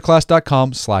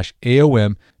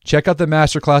 Masterclass.com/AOM. Check out the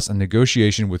masterclass on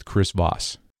negotiation with Chris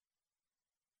Voss.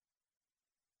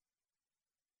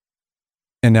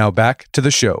 And now back to the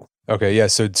show. Okay, yeah,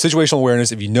 so situational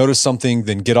awareness. If you notice something,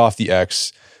 then get off the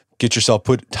X. Get yourself,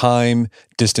 put time,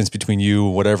 distance between you,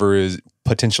 whatever is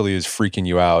potentially is freaking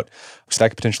you out, because that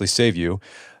could potentially save you.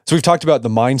 So we've talked about the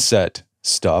mindset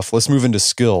stuff. Let's move into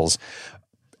skills.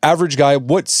 Average guy,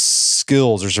 what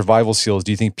skills or survival skills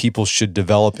do you think people should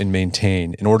develop and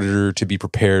maintain in order to be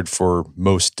prepared for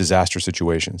most disaster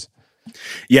situations?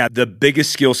 Yeah, the biggest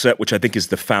skill set, which I think is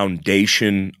the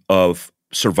foundation of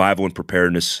survival and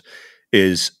preparedness,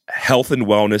 is health and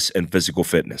wellness and physical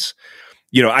fitness.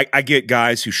 You know, I get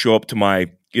guys who show up to my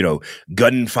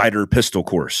gunfighter pistol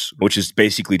course, which is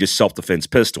basically just self-defense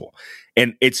pistol.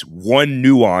 And it's one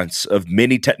nuance of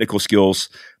many technical skills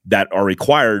that are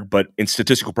required, but in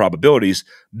statistical probabilities,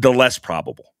 the less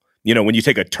probable. When you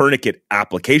take a tourniquet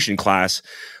application class,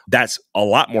 that's a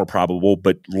lot more probable,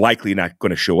 but likely not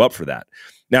going to show up for that.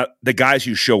 Now, the guys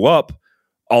who show up,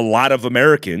 a lot of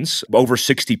Americans, over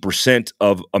 60%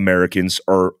 of Americans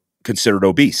are considered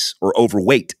obese or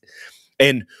overweight.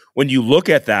 And when you look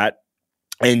at that,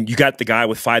 and you got the guy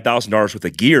with $5,000 worth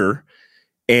of gear,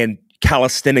 and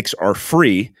calisthenics are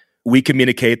free, we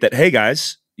communicate that, hey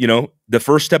guys, the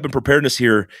first step in preparedness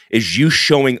here is you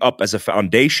showing up as a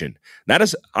foundation.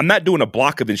 I'm not doing a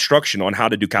block of instruction on how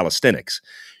to do calisthenics.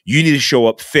 You need to show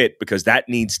up fit because that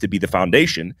needs to be the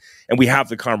foundation. And we have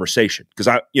the conversation because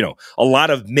a lot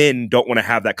of men don't want to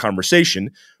have that conversation.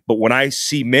 But when I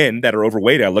see men that are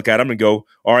overweight, I look at them and go,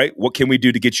 all right, what can we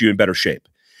do to get you in better shape?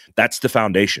 That's the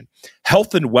foundation.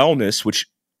 Health and wellness, which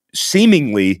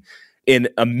seemingly in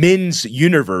a men's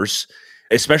universe,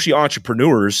 especially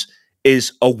entrepreneurs,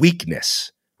 is a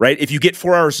weakness, right? If you get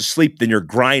 4 hours of sleep, then you're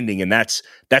grinding and that's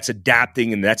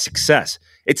adapting and that's success.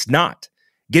 It's not.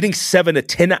 Getting 7 to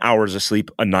 10 hours of sleep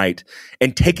a night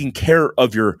and taking care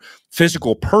of your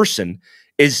physical person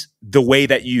is the way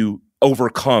that you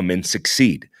overcome and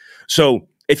succeed. So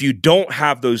if you don't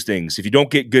have those things, if you don't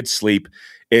get good sleep,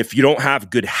 if you don't have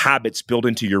good habits built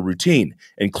into your routine,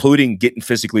 including getting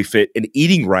physically fit and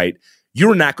eating right,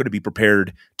 you're not going to be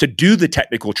prepared to do the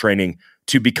technical training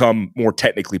to become more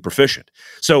technically proficient.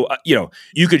 So,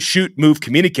 you could shoot, move,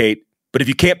 communicate, but if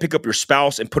you can't pick up your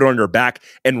spouse and put her on your back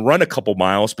and run a couple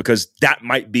miles, because that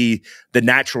might be the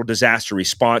natural disaster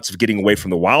response of getting away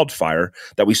from the wildfire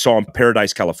that we saw in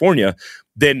Paradise, California,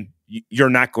 then you're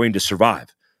not going to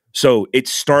survive. So it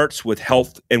starts with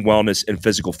health and wellness and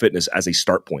physical fitness as a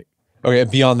start point. Okay,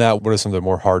 and beyond that, what are some of the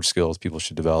more hard skills people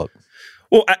should develop?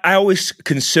 Well, I always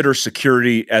consider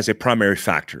security as a primary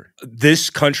factor. This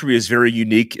country is very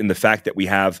unique in the fact that we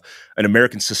have an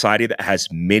American society that has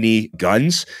many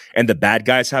guns, and the bad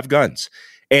guys have guns.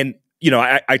 And,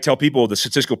 I tell people the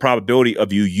statistical probability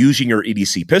of you using your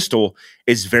EDC pistol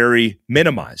is very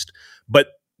minimized. But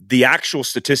the actual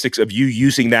statistics of you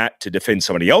using that to defend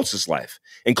somebody else's life,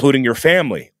 including your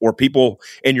family or people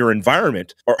in your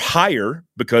environment, are higher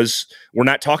because we're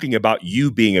not talking about you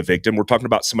being a victim. We're talking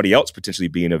about somebody else potentially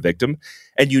being a victim.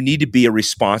 And you need to be a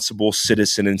responsible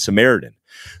citizen and Samaritan.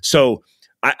 So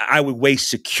I would weigh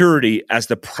security as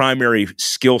the primary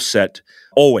skill set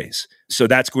always. So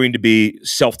that's going to be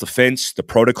self-defense, the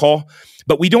protocol.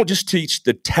 But we don't just teach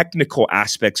the technical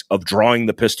aspects of drawing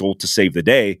the pistol to save the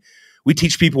day. We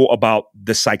teach people about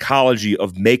the psychology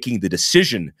of making the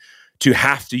decision to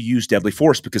have to use deadly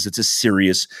force because it's a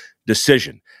serious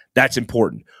decision. That's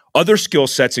important. Other skill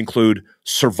sets include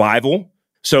survival.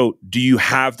 So do you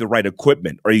have the right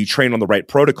equipment? Are you trained on the right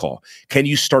protocol? Can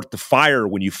you start the fire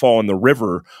when you fall in the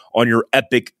river on your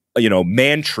epic,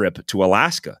 man trip to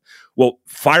Alaska? Well,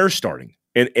 fire starting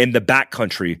in the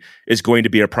backcountry is going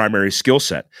to be a primary skill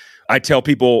set. I tell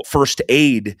people first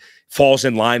aid falls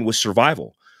in line with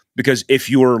survival. Because if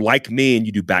you're like me and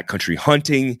you do backcountry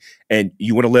hunting and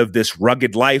you want to live this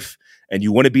rugged life and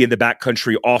you want to be in the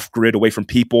backcountry off-grid away from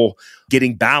people,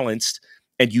 getting balanced,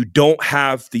 and you don't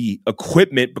have the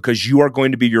equipment because you are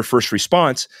going to be your first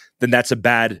response, then that's a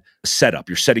bad setup.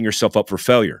 You're setting yourself up for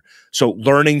failure. So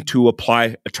learning to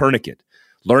apply a tourniquet,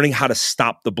 learning how to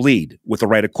stop the bleed with the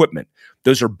right equipment.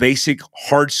 Those are basic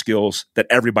hard skills that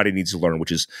everybody needs to learn,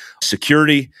 which is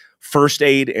security, first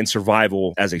aid, and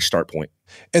survival as a start point.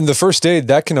 And the first aid,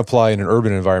 that can apply in an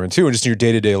urban environment too, and just in your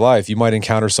day-to-day life. You might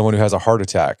encounter someone who has a heart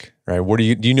attack, right? Do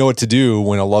you know what to do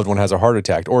when a loved one has a heart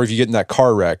attack? Or if you get in that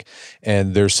car wreck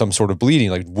and there's some sort of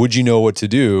bleeding, would you know what to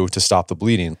do to stop the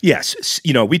bleeding? Yes.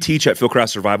 We teach at Fieldcraft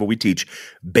Survival, we teach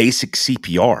basic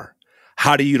CPR,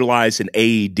 how to utilize an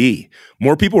AED.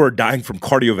 More people are dying from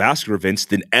cardiovascular events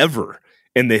than ever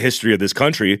in the history of this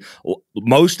country,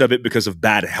 most of it because of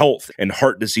bad health and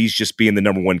heart disease just being the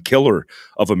number one killer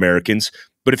of Americans.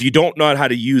 But if you don't know how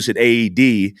to use an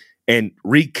AED and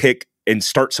re-kick and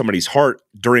start somebody's heart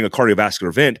during a cardiovascular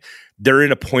event, they're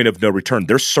in a point of no return.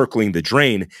 They're circling the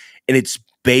drain. And it's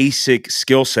basic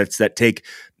skill sets that take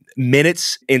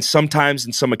minutes and sometimes,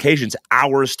 in some occasions,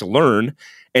 hours to learn.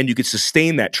 And you could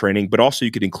sustain that training, but also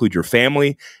you could include your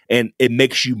family, and it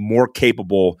makes you more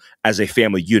capable as a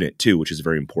family unit too, which is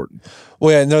very important.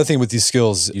 Well, yeah, another thing with these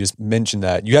skills, you just mentioned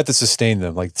that you have to sustain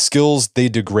them. Like skills, they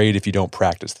degrade if you don't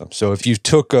practice them. So if you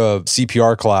took a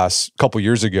CPR class a couple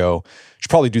years ago, you should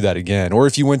probably do that again. Or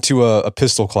if you went to a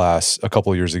pistol class a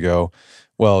couple years ago,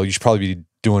 well, you should probably be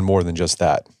doing more than just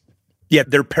that. Yeah,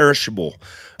 they're perishable.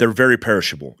 They're very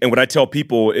perishable. And what I tell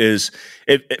people is,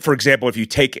 for example, if you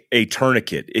take a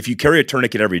tourniquet, if you carry a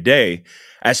tourniquet every day,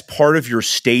 as part of your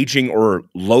staging or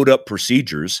load up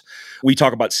procedures, we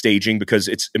talk about staging because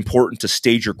it's important to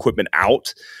stage your equipment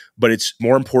out, but it's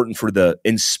more important for the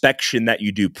inspection that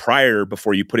you do prior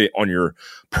before you put it on your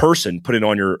person, put it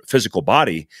on your physical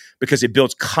body, because it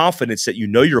builds confidence that you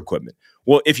know your equipment.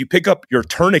 Well, if you pick up your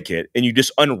tourniquet and you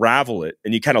just unravel it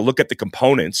and you kind of look at the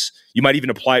components, you might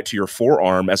even apply it to your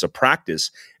forearm as a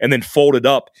practice and then fold it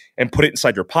up and put it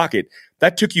inside your pocket.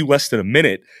 That took you less than a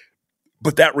minute,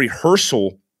 but that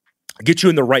rehearsal gets you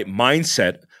in the right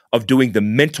mindset of doing the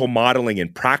mental modeling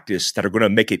and practice that are going to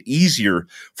make it easier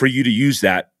for you to use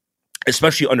that,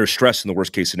 especially under stress in the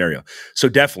worst case scenario. So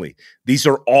definitely, these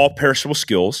are all perishable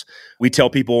skills. We tell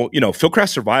people, Fieldcraft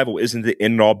Survival isn't the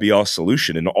end-all be-all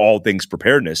solution in all things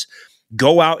preparedness.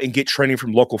 Go out and get training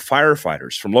from local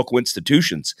firefighters, from local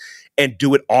institutions, and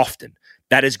do it often.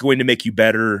 That is going to make you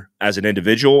better as an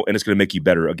individual, and it's going to make you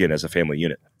better, again, as a family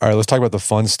unit. All right, let's talk about the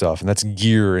fun stuff, and that's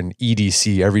gear and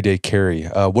EDC, everyday carry.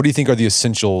 What do you think are the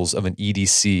essentials of an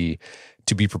EDC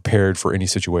to be prepared for any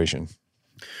situation?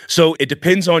 So it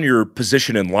depends on your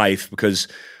position in life, because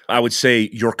I would say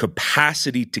your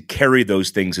capacity to carry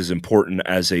those things is important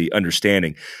as a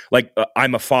understanding. Like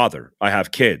I'm a father, I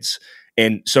have kids.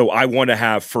 And so I want to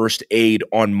have first aid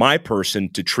on my person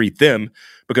to treat them,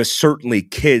 because certainly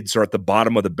kids are at the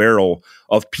bottom of the barrel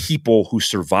of people who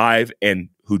survive and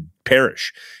who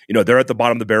perish. They're at the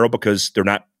bottom of the barrel because they're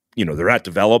not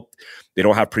developed. They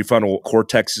don't have prefrontal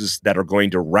cortexes that are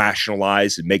going to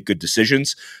rationalize and make good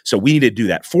decisions. So we need to do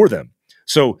that for them.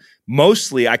 So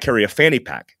mostly I carry a fanny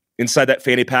pack. Inside that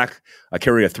fanny pack, I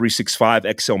carry a 365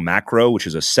 XL Macro, which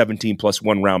is a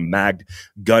 17+1 round magged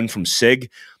gun from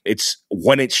SIG. It's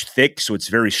 1 inch thick, so it's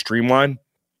very streamlined.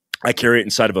 I carry it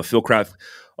inside of a Fieldcraft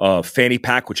fanny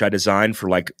pack, which I designed for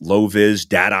like low-vis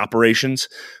data operations.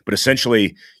 But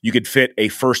essentially, you could fit a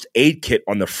first aid kit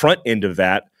on the front end of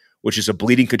that, which is a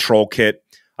bleeding control kit.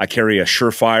 I carry a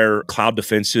Surefire Cloud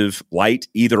Defensive Light,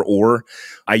 either or.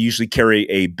 I usually carry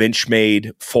a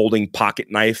Benchmade folding pocket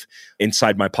knife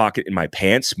inside my pocket in my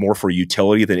pants, more for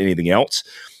utility than anything else.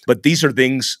 But these are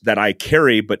things that I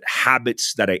carry, but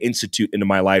habits that I institute into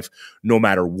my life no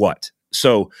matter what.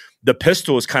 So the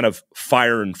pistol is kind of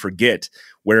fire and forget,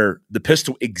 where the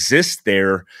pistol exists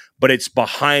there, but it's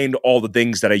behind all the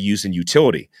things that I use in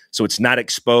utility. So it's not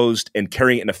exposed, and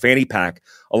carrying it in a fanny pack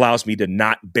allows me to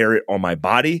not bear it on my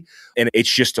body. And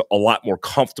it's just a lot more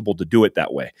comfortable to do it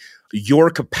that way.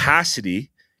 Your capacity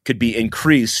could be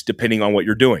increased depending on what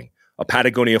you're doing. A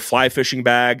Patagonia fly fishing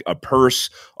bag, a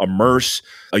purse, a Merce,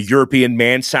 a European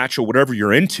man satchel, whatever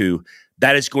you're into,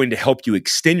 that is going to help you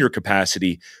extend your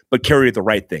capacity, but carry the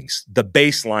right things. The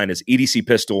baseline is EDC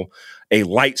pistol, a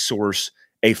light source,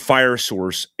 a fire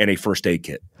source, and a first aid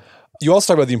kit. You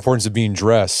also talk about the importance of being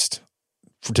dressed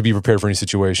to be prepared for any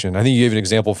situation. I think you gave an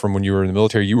example from when you were in the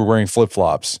military. You were wearing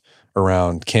flip-flops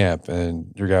around camp,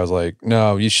 and your guy was like,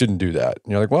 no, you shouldn't do that.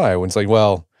 And you're like, why? And it's like,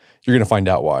 well, you're going to find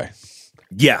out why.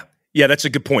 Yeah, that's a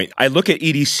good point. I look at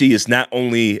EDC as not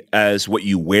only as what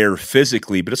you wear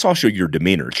physically, but it's also your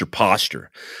demeanor, it's your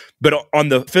posture. But on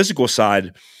the physical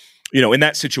side, in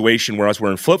that situation where I was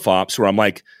wearing flip-flops, where I'm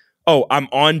like, oh, I'm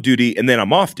on duty and then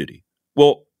I'm off duty.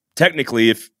 Well, technically,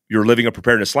 if you're living a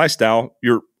preparedness lifestyle,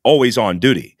 you're always on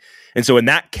duty. And so in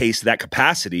that case, that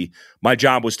capacity, my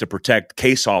job was to protect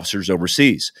case officers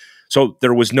overseas. So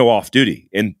there was no off duty.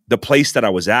 And the place that I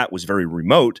was at was very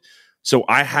remote. So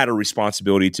I had a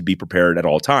responsibility to be prepared at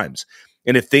all times.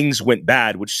 And if things went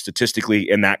bad, which statistically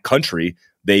in that country,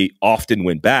 they often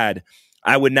went bad,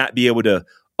 I would not be able to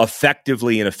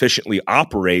effectively and efficiently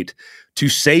operate to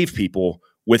save people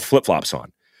with flip-flops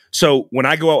on. So when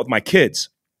I go out with my kids,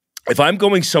 if I'm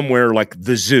going somewhere like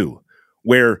the zoo,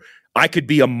 where I could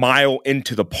be a mile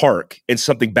into the park and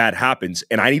something bad happens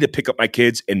and I need to pick up my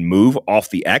kids and move off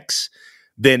the X,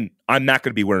 then I'm not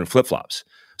going to be wearing flip-flops.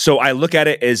 So I look at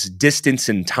it as distance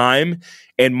and time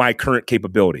and my current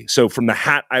capability. So from the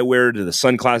hat I wear to the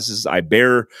sunglasses I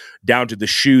bear down to the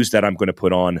shoes that I'm going to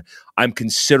put on, I'm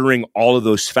considering all of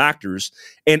those factors.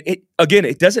 And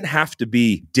it doesn't have to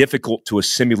be difficult to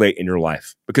assimilate in your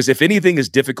life, because if anything is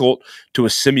difficult to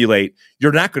assimilate,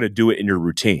 you're not going to do it in your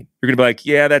routine. You're going to be like,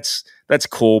 yeah, that's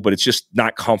cool, but it's just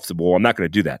not comfortable. I'm not going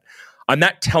to do that. I'm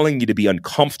not telling you to be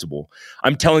uncomfortable.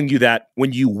 I'm telling you that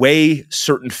when you weigh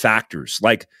certain factors,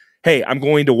 like, hey, I'm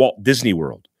going to Walt Disney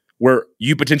World, where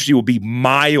you potentially will be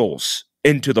miles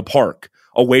into the park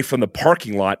away from the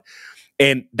parking lot,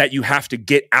 and that you have to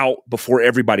get out before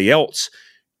everybody else,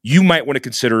 you might want to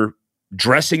consider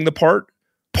dressing the part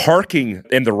parking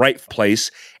in the right place,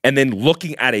 and then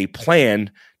looking at a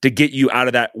plan to get you out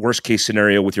of that worst case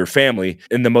scenario with your family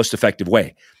in the most effective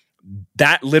way.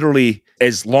 That literally,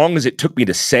 as long as it took me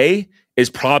to say, is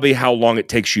probably how long it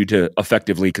takes you to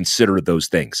effectively consider those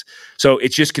things. So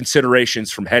it's just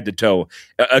considerations from head to toe,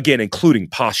 again, including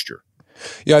posture.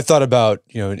 Yeah, I thought about,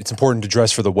 it's important to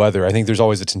dress for the weather. I think there's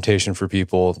always a temptation for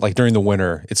people, like during the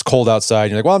winter, it's cold outside.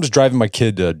 You're like, well, I'm just driving my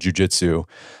kid to jujitsu.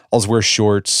 I'll just wear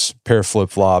shorts, pair of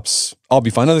flip-flops. I'll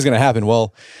be fine. Nothing's going to happen.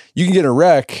 Well, you can get in a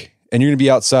wreck and you're going to be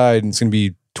outside and it's going to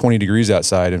be 20 degrees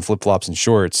outside in flip-flops and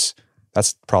shorts.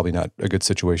 That's probably not a good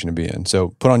situation to be in.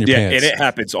 So put on your pants. And it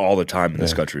happens all the time in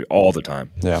this country, all the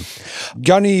time. Yeah.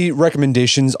 Got any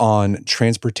recommendations on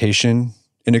transportation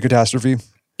in a catastrophe?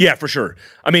 Yeah, for sure.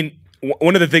 I mean,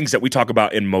 one of the things that we talk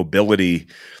about in mobility,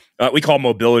 we call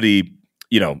mobility,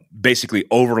 basically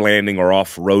overlanding or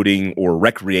off-roading or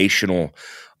recreational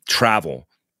travel.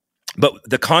 But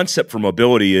the concept for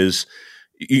mobility is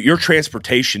your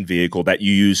transportation vehicle that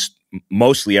you use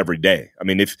mostly every day. I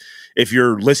mean, if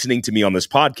you're listening to me on this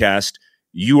podcast,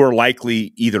 you are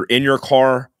likely either in your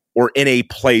car or in a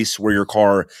place where your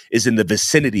car is in the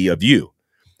vicinity of you.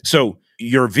 So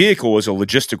your vehicle is a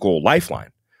logistical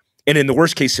lifeline. And in the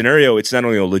worst case scenario, it's not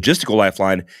only a logistical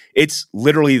lifeline, it's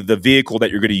literally the vehicle that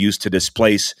you're going to use to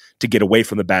displace to get away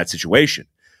from the bad situation.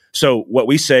 So what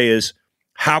we say is,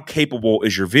 how capable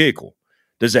is your vehicle?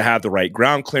 Does it have the right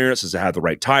ground clearance? Does it have the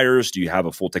right tires? Do you have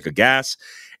a full tank of gas?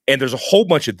 And there's a whole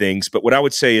bunch of things, but what I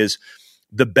would say is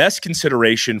the best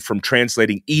consideration from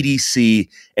translating EDC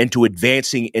into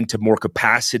advancing into more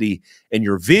capacity in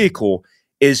your vehicle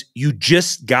is you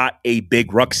just got a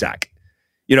big rucksack.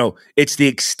 It's the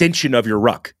extension of your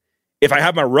ruck. If I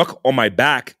have my ruck on my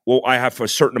back, well, I have a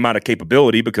certain amount of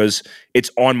capability because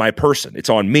it's on my person. It's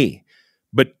on me.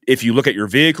 But if you look at your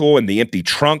vehicle and the empty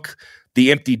trunk,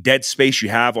 the empty dead space you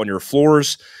have on your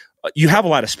floors, you have a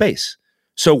lot of space.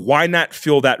 So why not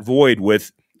fill that void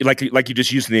with, like you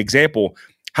just used in the example,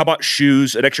 how about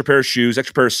shoes, an extra pair of shoes,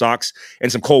 extra pair of socks,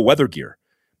 and some cold weather gear?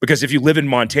 Because if you live in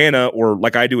Montana or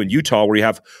like I do in Utah, where you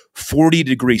have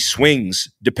 40-degree swings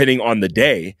depending on the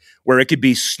day, where it could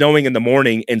be snowing in the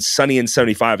morning and sunny and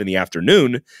 75 in the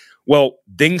afternoon, well,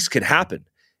 things could happen.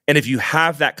 And if you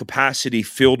have that capacity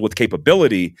filled with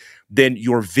capability, then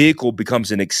your vehicle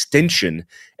becomes an extension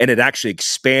and it actually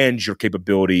expands your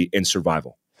capability in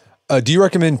survival. Do you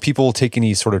recommend people take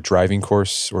any sort of driving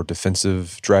course or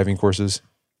defensive driving courses?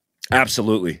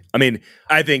 Absolutely. I mean,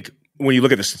 I think when you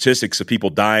look at the statistics of people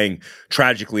dying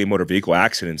tragically in motor vehicle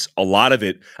accidents, a lot of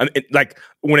it, like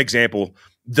one example,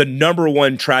 the number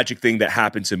one tragic thing that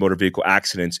happens in motor vehicle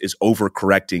accidents is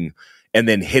overcorrecting and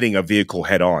then hitting a vehicle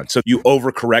head on. So you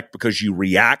overcorrect because you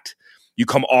react, you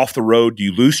come off the road,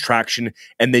 you lose traction,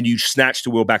 and then you snatch the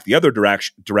wheel back the other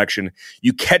direction.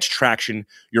 You catch traction,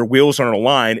 your wheels are on a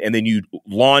line, and then you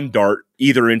lawn dart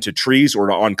either into trees or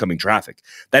to oncoming traffic.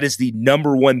 That is the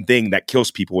number one thing that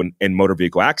kills people in motor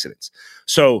vehicle accidents.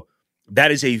 So that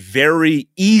is a very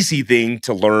easy thing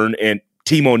to learn. And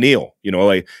Team O'Neill,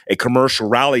 a commercial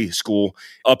rally school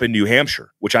up in New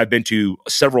Hampshire, which I've been to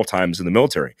several times in the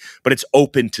military, but it's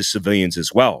open to civilians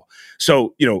as well.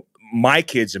 So, my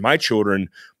kids and my children,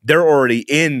 they're already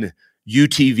in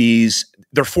UTVs.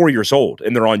 They're 4 years old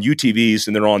and they're on UTVs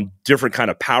and they're on different kind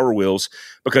of power wheels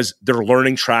because they're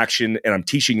learning traction and I'm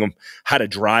teaching them how to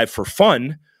drive for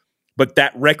fun. But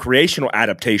that recreational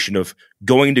adaptation of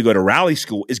go to rally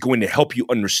school is going to help you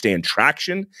understand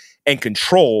traction and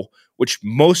control, which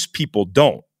most people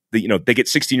don't. They get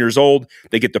 16 years old,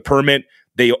 they get the permit,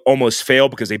 they almost fail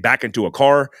because they back into a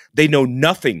car. They know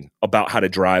nothing about how to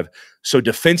drive. So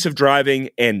defensive driving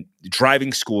and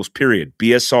driving schools, period,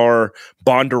 BSR,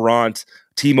 Bondurant,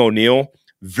 Team O'Neill,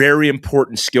 very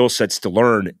important skill sets to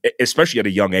learn, especially at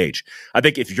a young age. I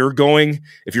think if you're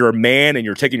a man and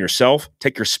you're taking yourself,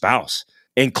 take your spouse,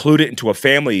 include it into a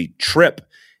family trip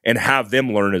and have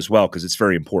them learn as well, because it's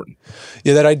very important.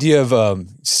 Yeah, that idea of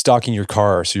stocking your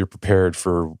car so you're prepared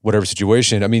for whatever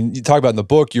situation. I mean, you talk about in the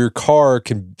book, your car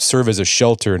can serve as a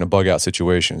shelter in a bug-out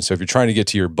situation. So if you're trying to get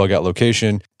to your bug-out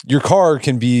location, your car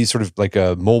can be sort of like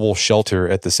a mobile shelter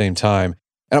at the same time.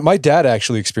 And my dad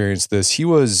actually experienced this.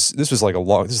 This was like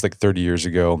 30 years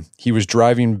ago. He was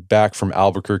driving back from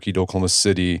Albuquerque to Oklahoma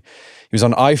City. He was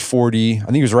on I-40. I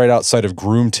think he was right outside of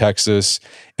Groom, Texas,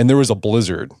 and there was a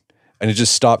blizzard. And it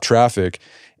just stopped traffic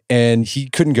and he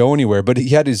couldn't go anywhere, but he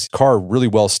had his car really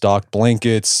well stocked,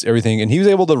 blankets, everything. And he was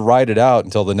able to ride it out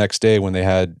until the next day when they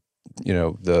had,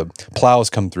 the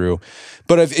plows come through.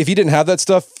 But if he didn't have that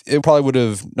stuff, it probably would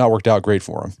have not worked out great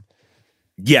for him.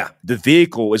 Yeah, the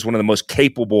vehicle is one of the most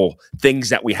capable things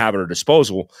that we have at our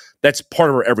disposal. That's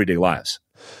part of our everyday lives.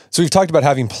 So we've talked about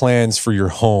having plans for your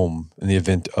home in the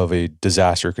event of a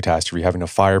disaster or catastrophe, having a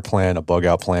fire plan, a bug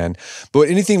out plan. But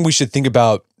anything we should think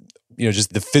about,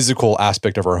 just the physical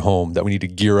aspect of our home that we need to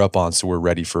gear up on so we're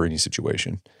ready for any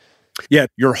situation? Yeah,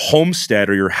 your homestead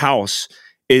or your house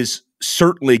is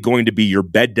certainly going to be your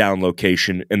bed down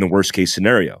location in the worst case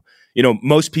scenario.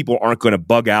 Most people aren't going to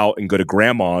bug out and go to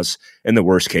grandma's in the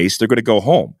worst case. They're going to go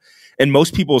home. And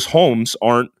most people's homes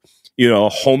aren't, a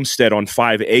homestead on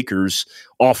 5 acres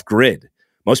off grid.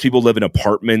 Most people live in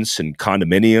apartments and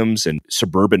condominiums and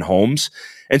suburban homes.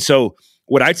 And so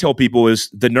what I tell people is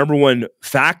the number one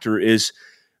factor is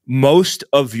most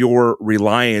of your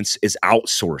reliance is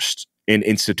outsourced in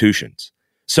institutions.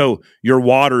 So your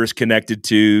water is connected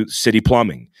to city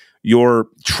plumbing. Your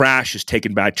trash is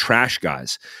taken by trash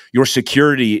guys. Your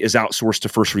security is outsourced to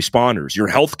first responders. Your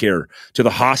healthcare to the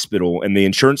hospital and the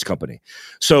insurance company.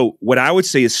 So what I would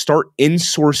say is start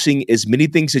insourcing as many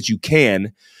things as you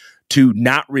can to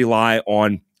not rely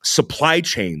on supply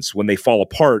chains when they fall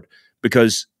apart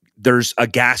because there's a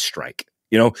gas strike.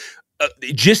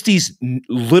 Just these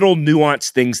little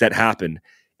nuanced things that happen.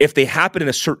 If they happen in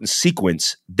a certain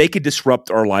sequence, they could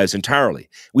disrupt our lives entirely.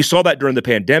 We saw that during the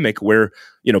pandemic where,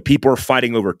 people are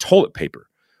fighting over toilet paper.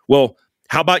 Well,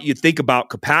 how about you think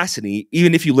about capacity,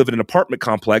 even if you live in an apartment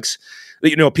complex?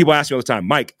 People ask me all the time,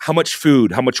 Mike, how much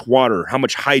food, how much water, how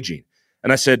much hygiene?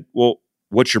 And I said, well,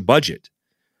 what's your budget?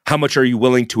 How much are you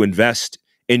willing to invest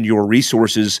in your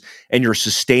resources and your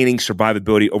sustaining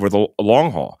survivability over the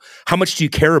long haul? How much do you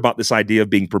care about this idea of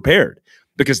being prepared?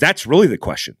 Because that's really the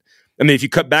question. I mean, if you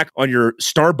cut back on your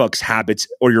Starbucks habits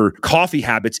or your coffee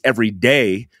habits every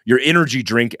day, your energy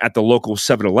drink at the local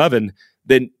 7-Eleven,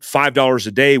 then $5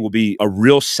 a day will be a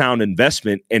real sound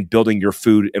investment in building your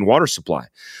food and water supply.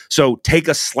 So take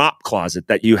a slop closet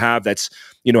that you have that's,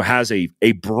 has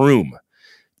a broom.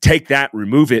 Take that,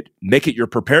 remove it, make it your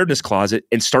preparedness closet,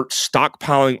 and start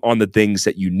stockpiling on the things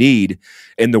that you need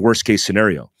in the worst case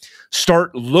scenario.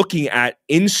 Start looking at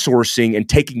insourcing and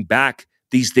taking back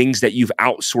these things that you've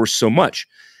outsourced so much.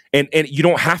 And you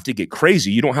don't have to get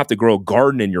crazy. You don't have to grow a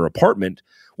garden in your apartment.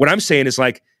 What I'm saying is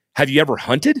have you ever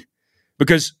hunted?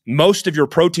 Because most of your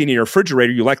protein in your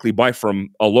refrigerator, you likely buy from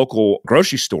a local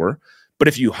grocery store. But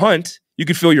if you hunt, you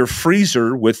can fill your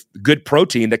freezer with good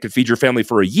protein that could feed your family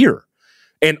for a year.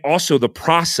 And also the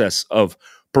process of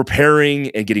preparing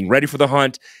and getting ready for the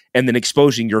hunt and then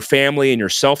exposing your family and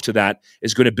yourself to that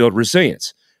is going to build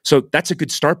resilience. So that's a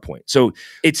good start point. So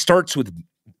it starts with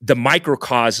the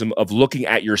microcosm of looking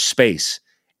at your space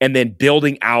and then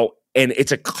building out. And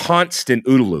it's a constant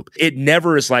OODA loop. It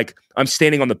never is like I'm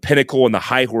standing on the pinnacle and the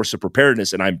high horse of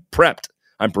preparedness and I'm prepped.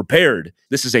 I'm prepared.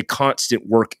 This is a constant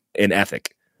work and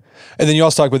ethic. And then you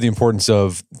also talk about the importance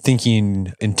of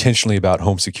thinking intentionally about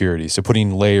home security. So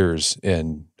putting layers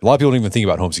in. A lot of people don't even think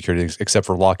about home security except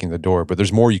for locking the door, but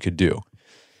there's more you could do.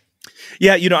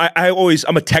 Yeah,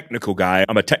 I'm a technical guy.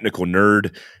 I'm a technical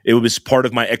nerd. It was part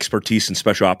of my expertise in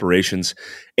special operations.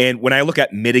 And when I look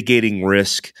at mitigating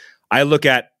risk, I look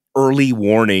at early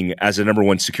warning as a number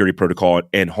one security protocol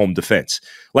in home defense.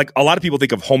 Like a lot of people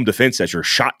think of home defense as your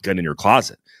shotgun in your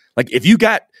closet. Like if you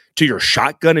got to your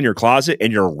shotgun in your closet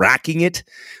and you're racking it,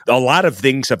 a lot of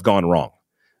things have gone wrong.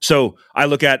 So I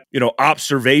look at,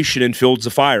 observation in fields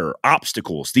of fire,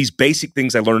 obstacles, these basic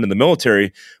things I learned in the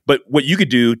military. But what you could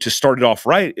do to start it off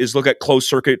right is look at closed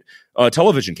circuit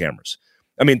television cameras.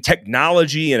 I mean,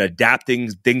 technology and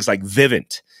adapting things like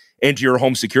Vivint into your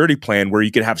home security plan where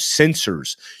you could have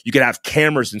sensors, you could have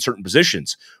cameras in certain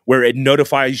positions where it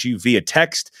notifies you via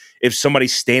text if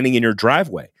somebody's standing in your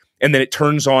driveway. And then it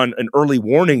turns on an early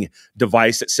warning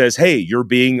device that says, hey, you're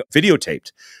being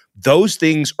videotaped. Those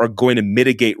things are going to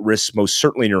mitigate risks most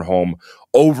certainly in your home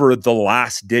over the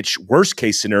last ditch worst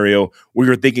case scenario where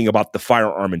you're thinking about the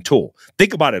firearm and tool.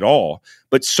 Think about it all,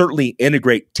 but certainly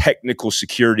integrate technical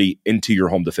security into your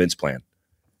home defense plan.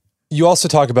 You also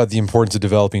talk about the importance of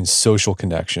developing social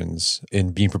connections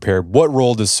in being prepared. What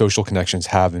role does social connections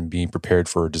have in being prepared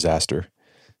for a disaster?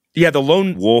 Yeah, the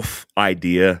lone wolf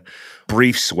idea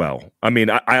briefs well. I mean,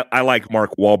 I like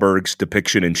Mark Wahlberg's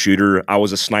depiction in Shooter. I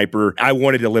was a sniper. I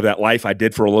wanted to live that life. I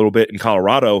did for a little bit in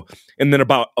Colorado. And then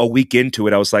about a week into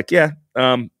it, I was like,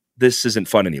 this isn't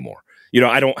fun anymore.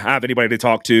 I don't have anybody to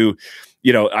talk to.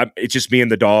 It's just me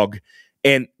and the dog.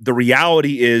 And the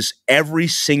reality is every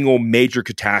single major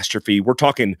catastrophe, we're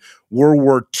talking World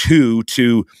War II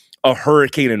to a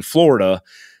hurricane in Florida,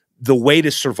 the way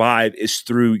to survive is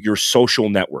through your social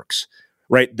networks,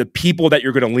 right? The people that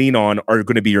you're going to lean on are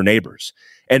going to be your neighbors.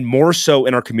 And more so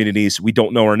in our communities, we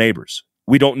don't know our neighbors.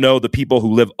 We don't know the people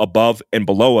who live above and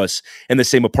below us in the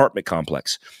same apartment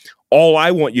complex. All I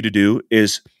want you to do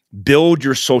is build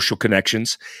your social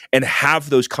connections, and have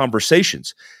those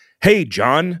conversations. Hey,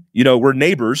 John, we're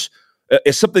neighbors.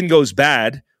 If something goes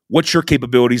bad, what's your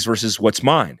capabilities versus what's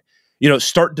mine?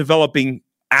 Start developing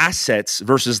assets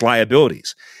versus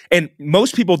liabilities. And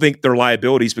most people think they're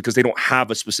liabilities because they don't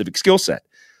have a specific skill set.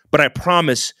 But I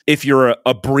promise, if you're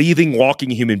a breathing, walking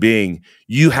human being,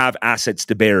 you have assets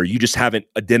to bear. You just haven't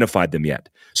identified them yet.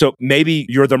 So maybe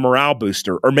you're the morale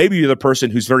booster, or maybe you're the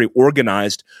person who's very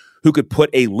organized, who could put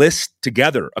a list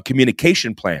together, a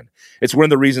communication plan. It's one of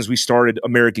the reasons we started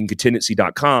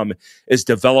AmericanContingency.com, is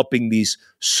developing these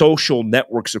social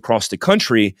networks across the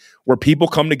country where people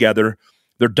come together.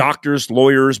 They're doctors,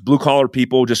 lawyers, blue-collar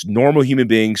people, just normal human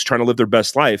beings trying to live their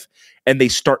best life. And they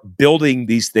start building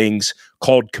these things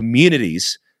called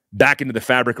communities back into the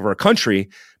fabric of our country,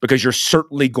 because you're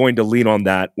certainly going to lean on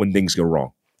that when things go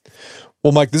wrong.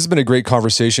 Well, Mike, this has been a great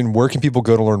conversation. Where can people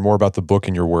go to learn more about the book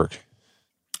and your work?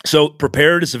 So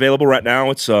Prepared is available right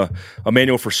now. It's a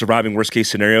manual for surviving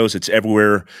worst-case scenarios. It's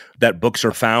everywhere that books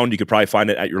are found. You could probably find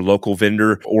it at your local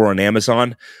vendor or on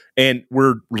Amazon. And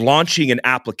we're launching an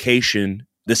application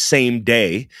the same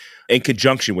day in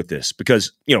conjunction with this,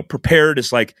 because, Prepared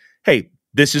is like, hey,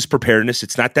 this is preparedness.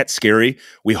 It's not that scary.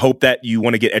 We hope that you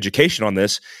want to get education on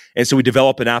this. And so we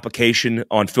develop an application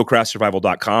on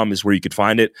fieldcraftsurvival.com is where you could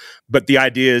find it. But the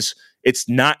idea is, it's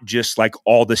not just like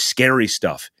all the scary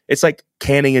stuff. It's like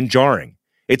canning and jarring.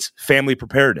 It's family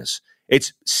preparedness.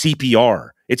 It's CPR.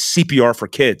 It's CPR for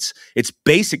kids. It's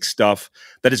basic stuff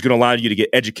that is going to allow you to get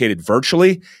educated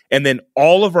virtually. And then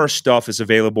all of our stuff is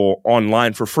available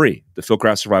online for free. The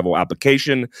Fieldcraft Survival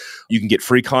application, you can get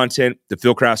free content, the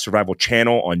Fieldcraft Survival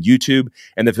channel on YouTube,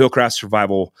 and the Fieldcraft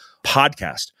Survival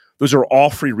podcast. Those are all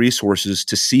free resources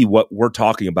to see what we're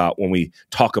talking about when we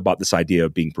talk about this idea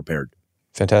of being prepared.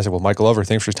 Fantastic. Well, Mike Glover,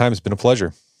 thanks for your time. It's been a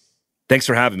pleasure. Thanks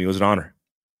for having me. It was an honor.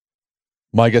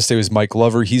 My guest today was Mike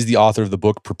Glover. He's the author of the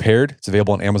book Prepared. It's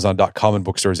available on Amazon.com and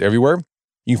bookstores everywhere.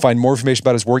 You can find more information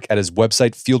about his work at his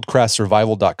website,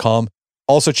 fieldcraftsurvival.com.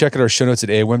 Also, check out our show notes at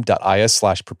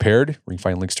aom.is/prepared, where you can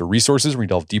find links to resources where we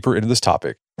delve deeper into this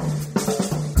topic.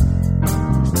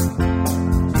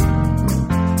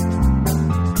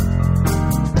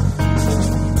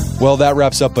 Well, that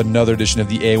wraps up another edition of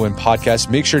the AOM podcast.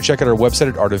 Make sure to check out our website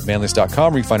at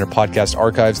artofmanliness.com, where you can find our podcast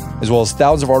archives, as well as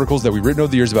thousands of articles that we've written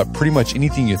over the years about pretty much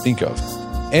anything you think of.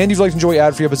 And if you'd like to enjoy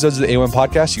ad-free episodes of the AOM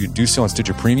podcast, you can do so on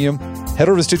Stitcher Premium. Head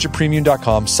over to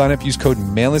StitcherPremium.com, sign up, use code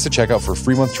manliness at checkout for a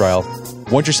free month trial.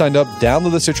 Once you're signed up,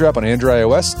 download the Stitcher app on Android or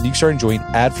iOS, and you can start enjoying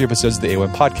ad-free episodes of the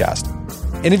AOM podcast.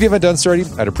 And if you haven't done so already,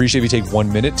 I'd appreciate if you take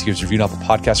 1 minute to give us a review on Apple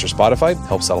Podcasts or Spotify. It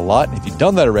helps out a lot. And if you've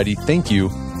done that already, thank you.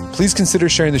 Please consider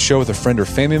sharing the show with a friend or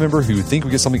family member who you think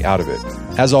would get something out of it.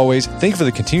 As always, thank you for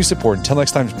the continued support. Until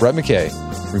next time, it's Brett McKay,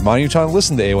 reminding you to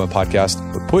listen to the AOM podcast,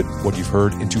 but put what you've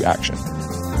heard into action.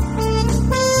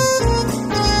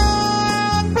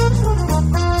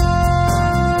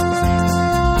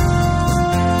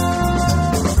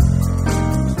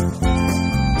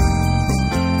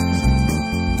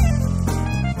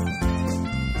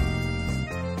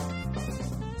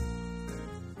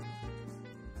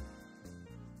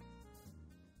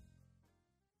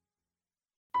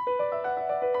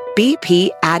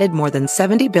 BP added more than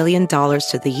 $70 billion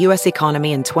to the U.S.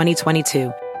 economy in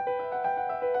 2022.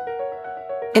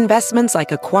 Investments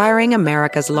like acquiring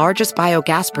America's largest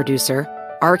biogas producer,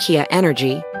 Archaea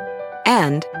Energy,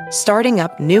 and starting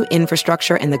up new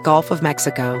infrastructure in the Gulf of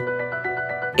Mexico.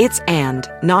 It's and,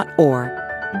 not or.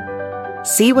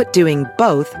 See what doing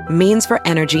both means for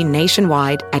energy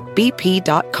nationwide at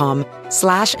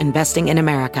bp.com/investing in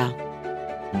America.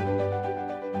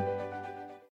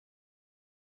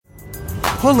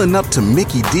 Pulling up to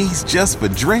Mickey D's just for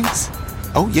drinks?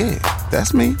 Oh yeah,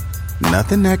 that's me.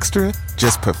 Nothing extra,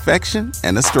 just perfection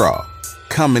and a straw.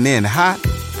 Coming in hot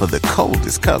for the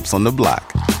coldest cups on the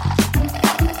block.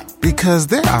 Because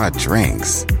there are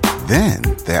drinks. Then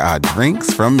there are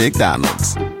drinks from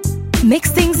McDonald's.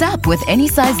 Mix things up with any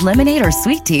size lemonade or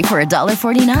sweet tea for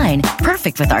 $1.49.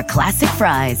 Perfect with our classic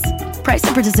fries. Price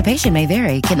and participation may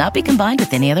vary. Cannot be combined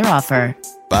with any other offer.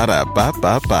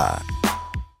 Ba-da-ba-ba-ba.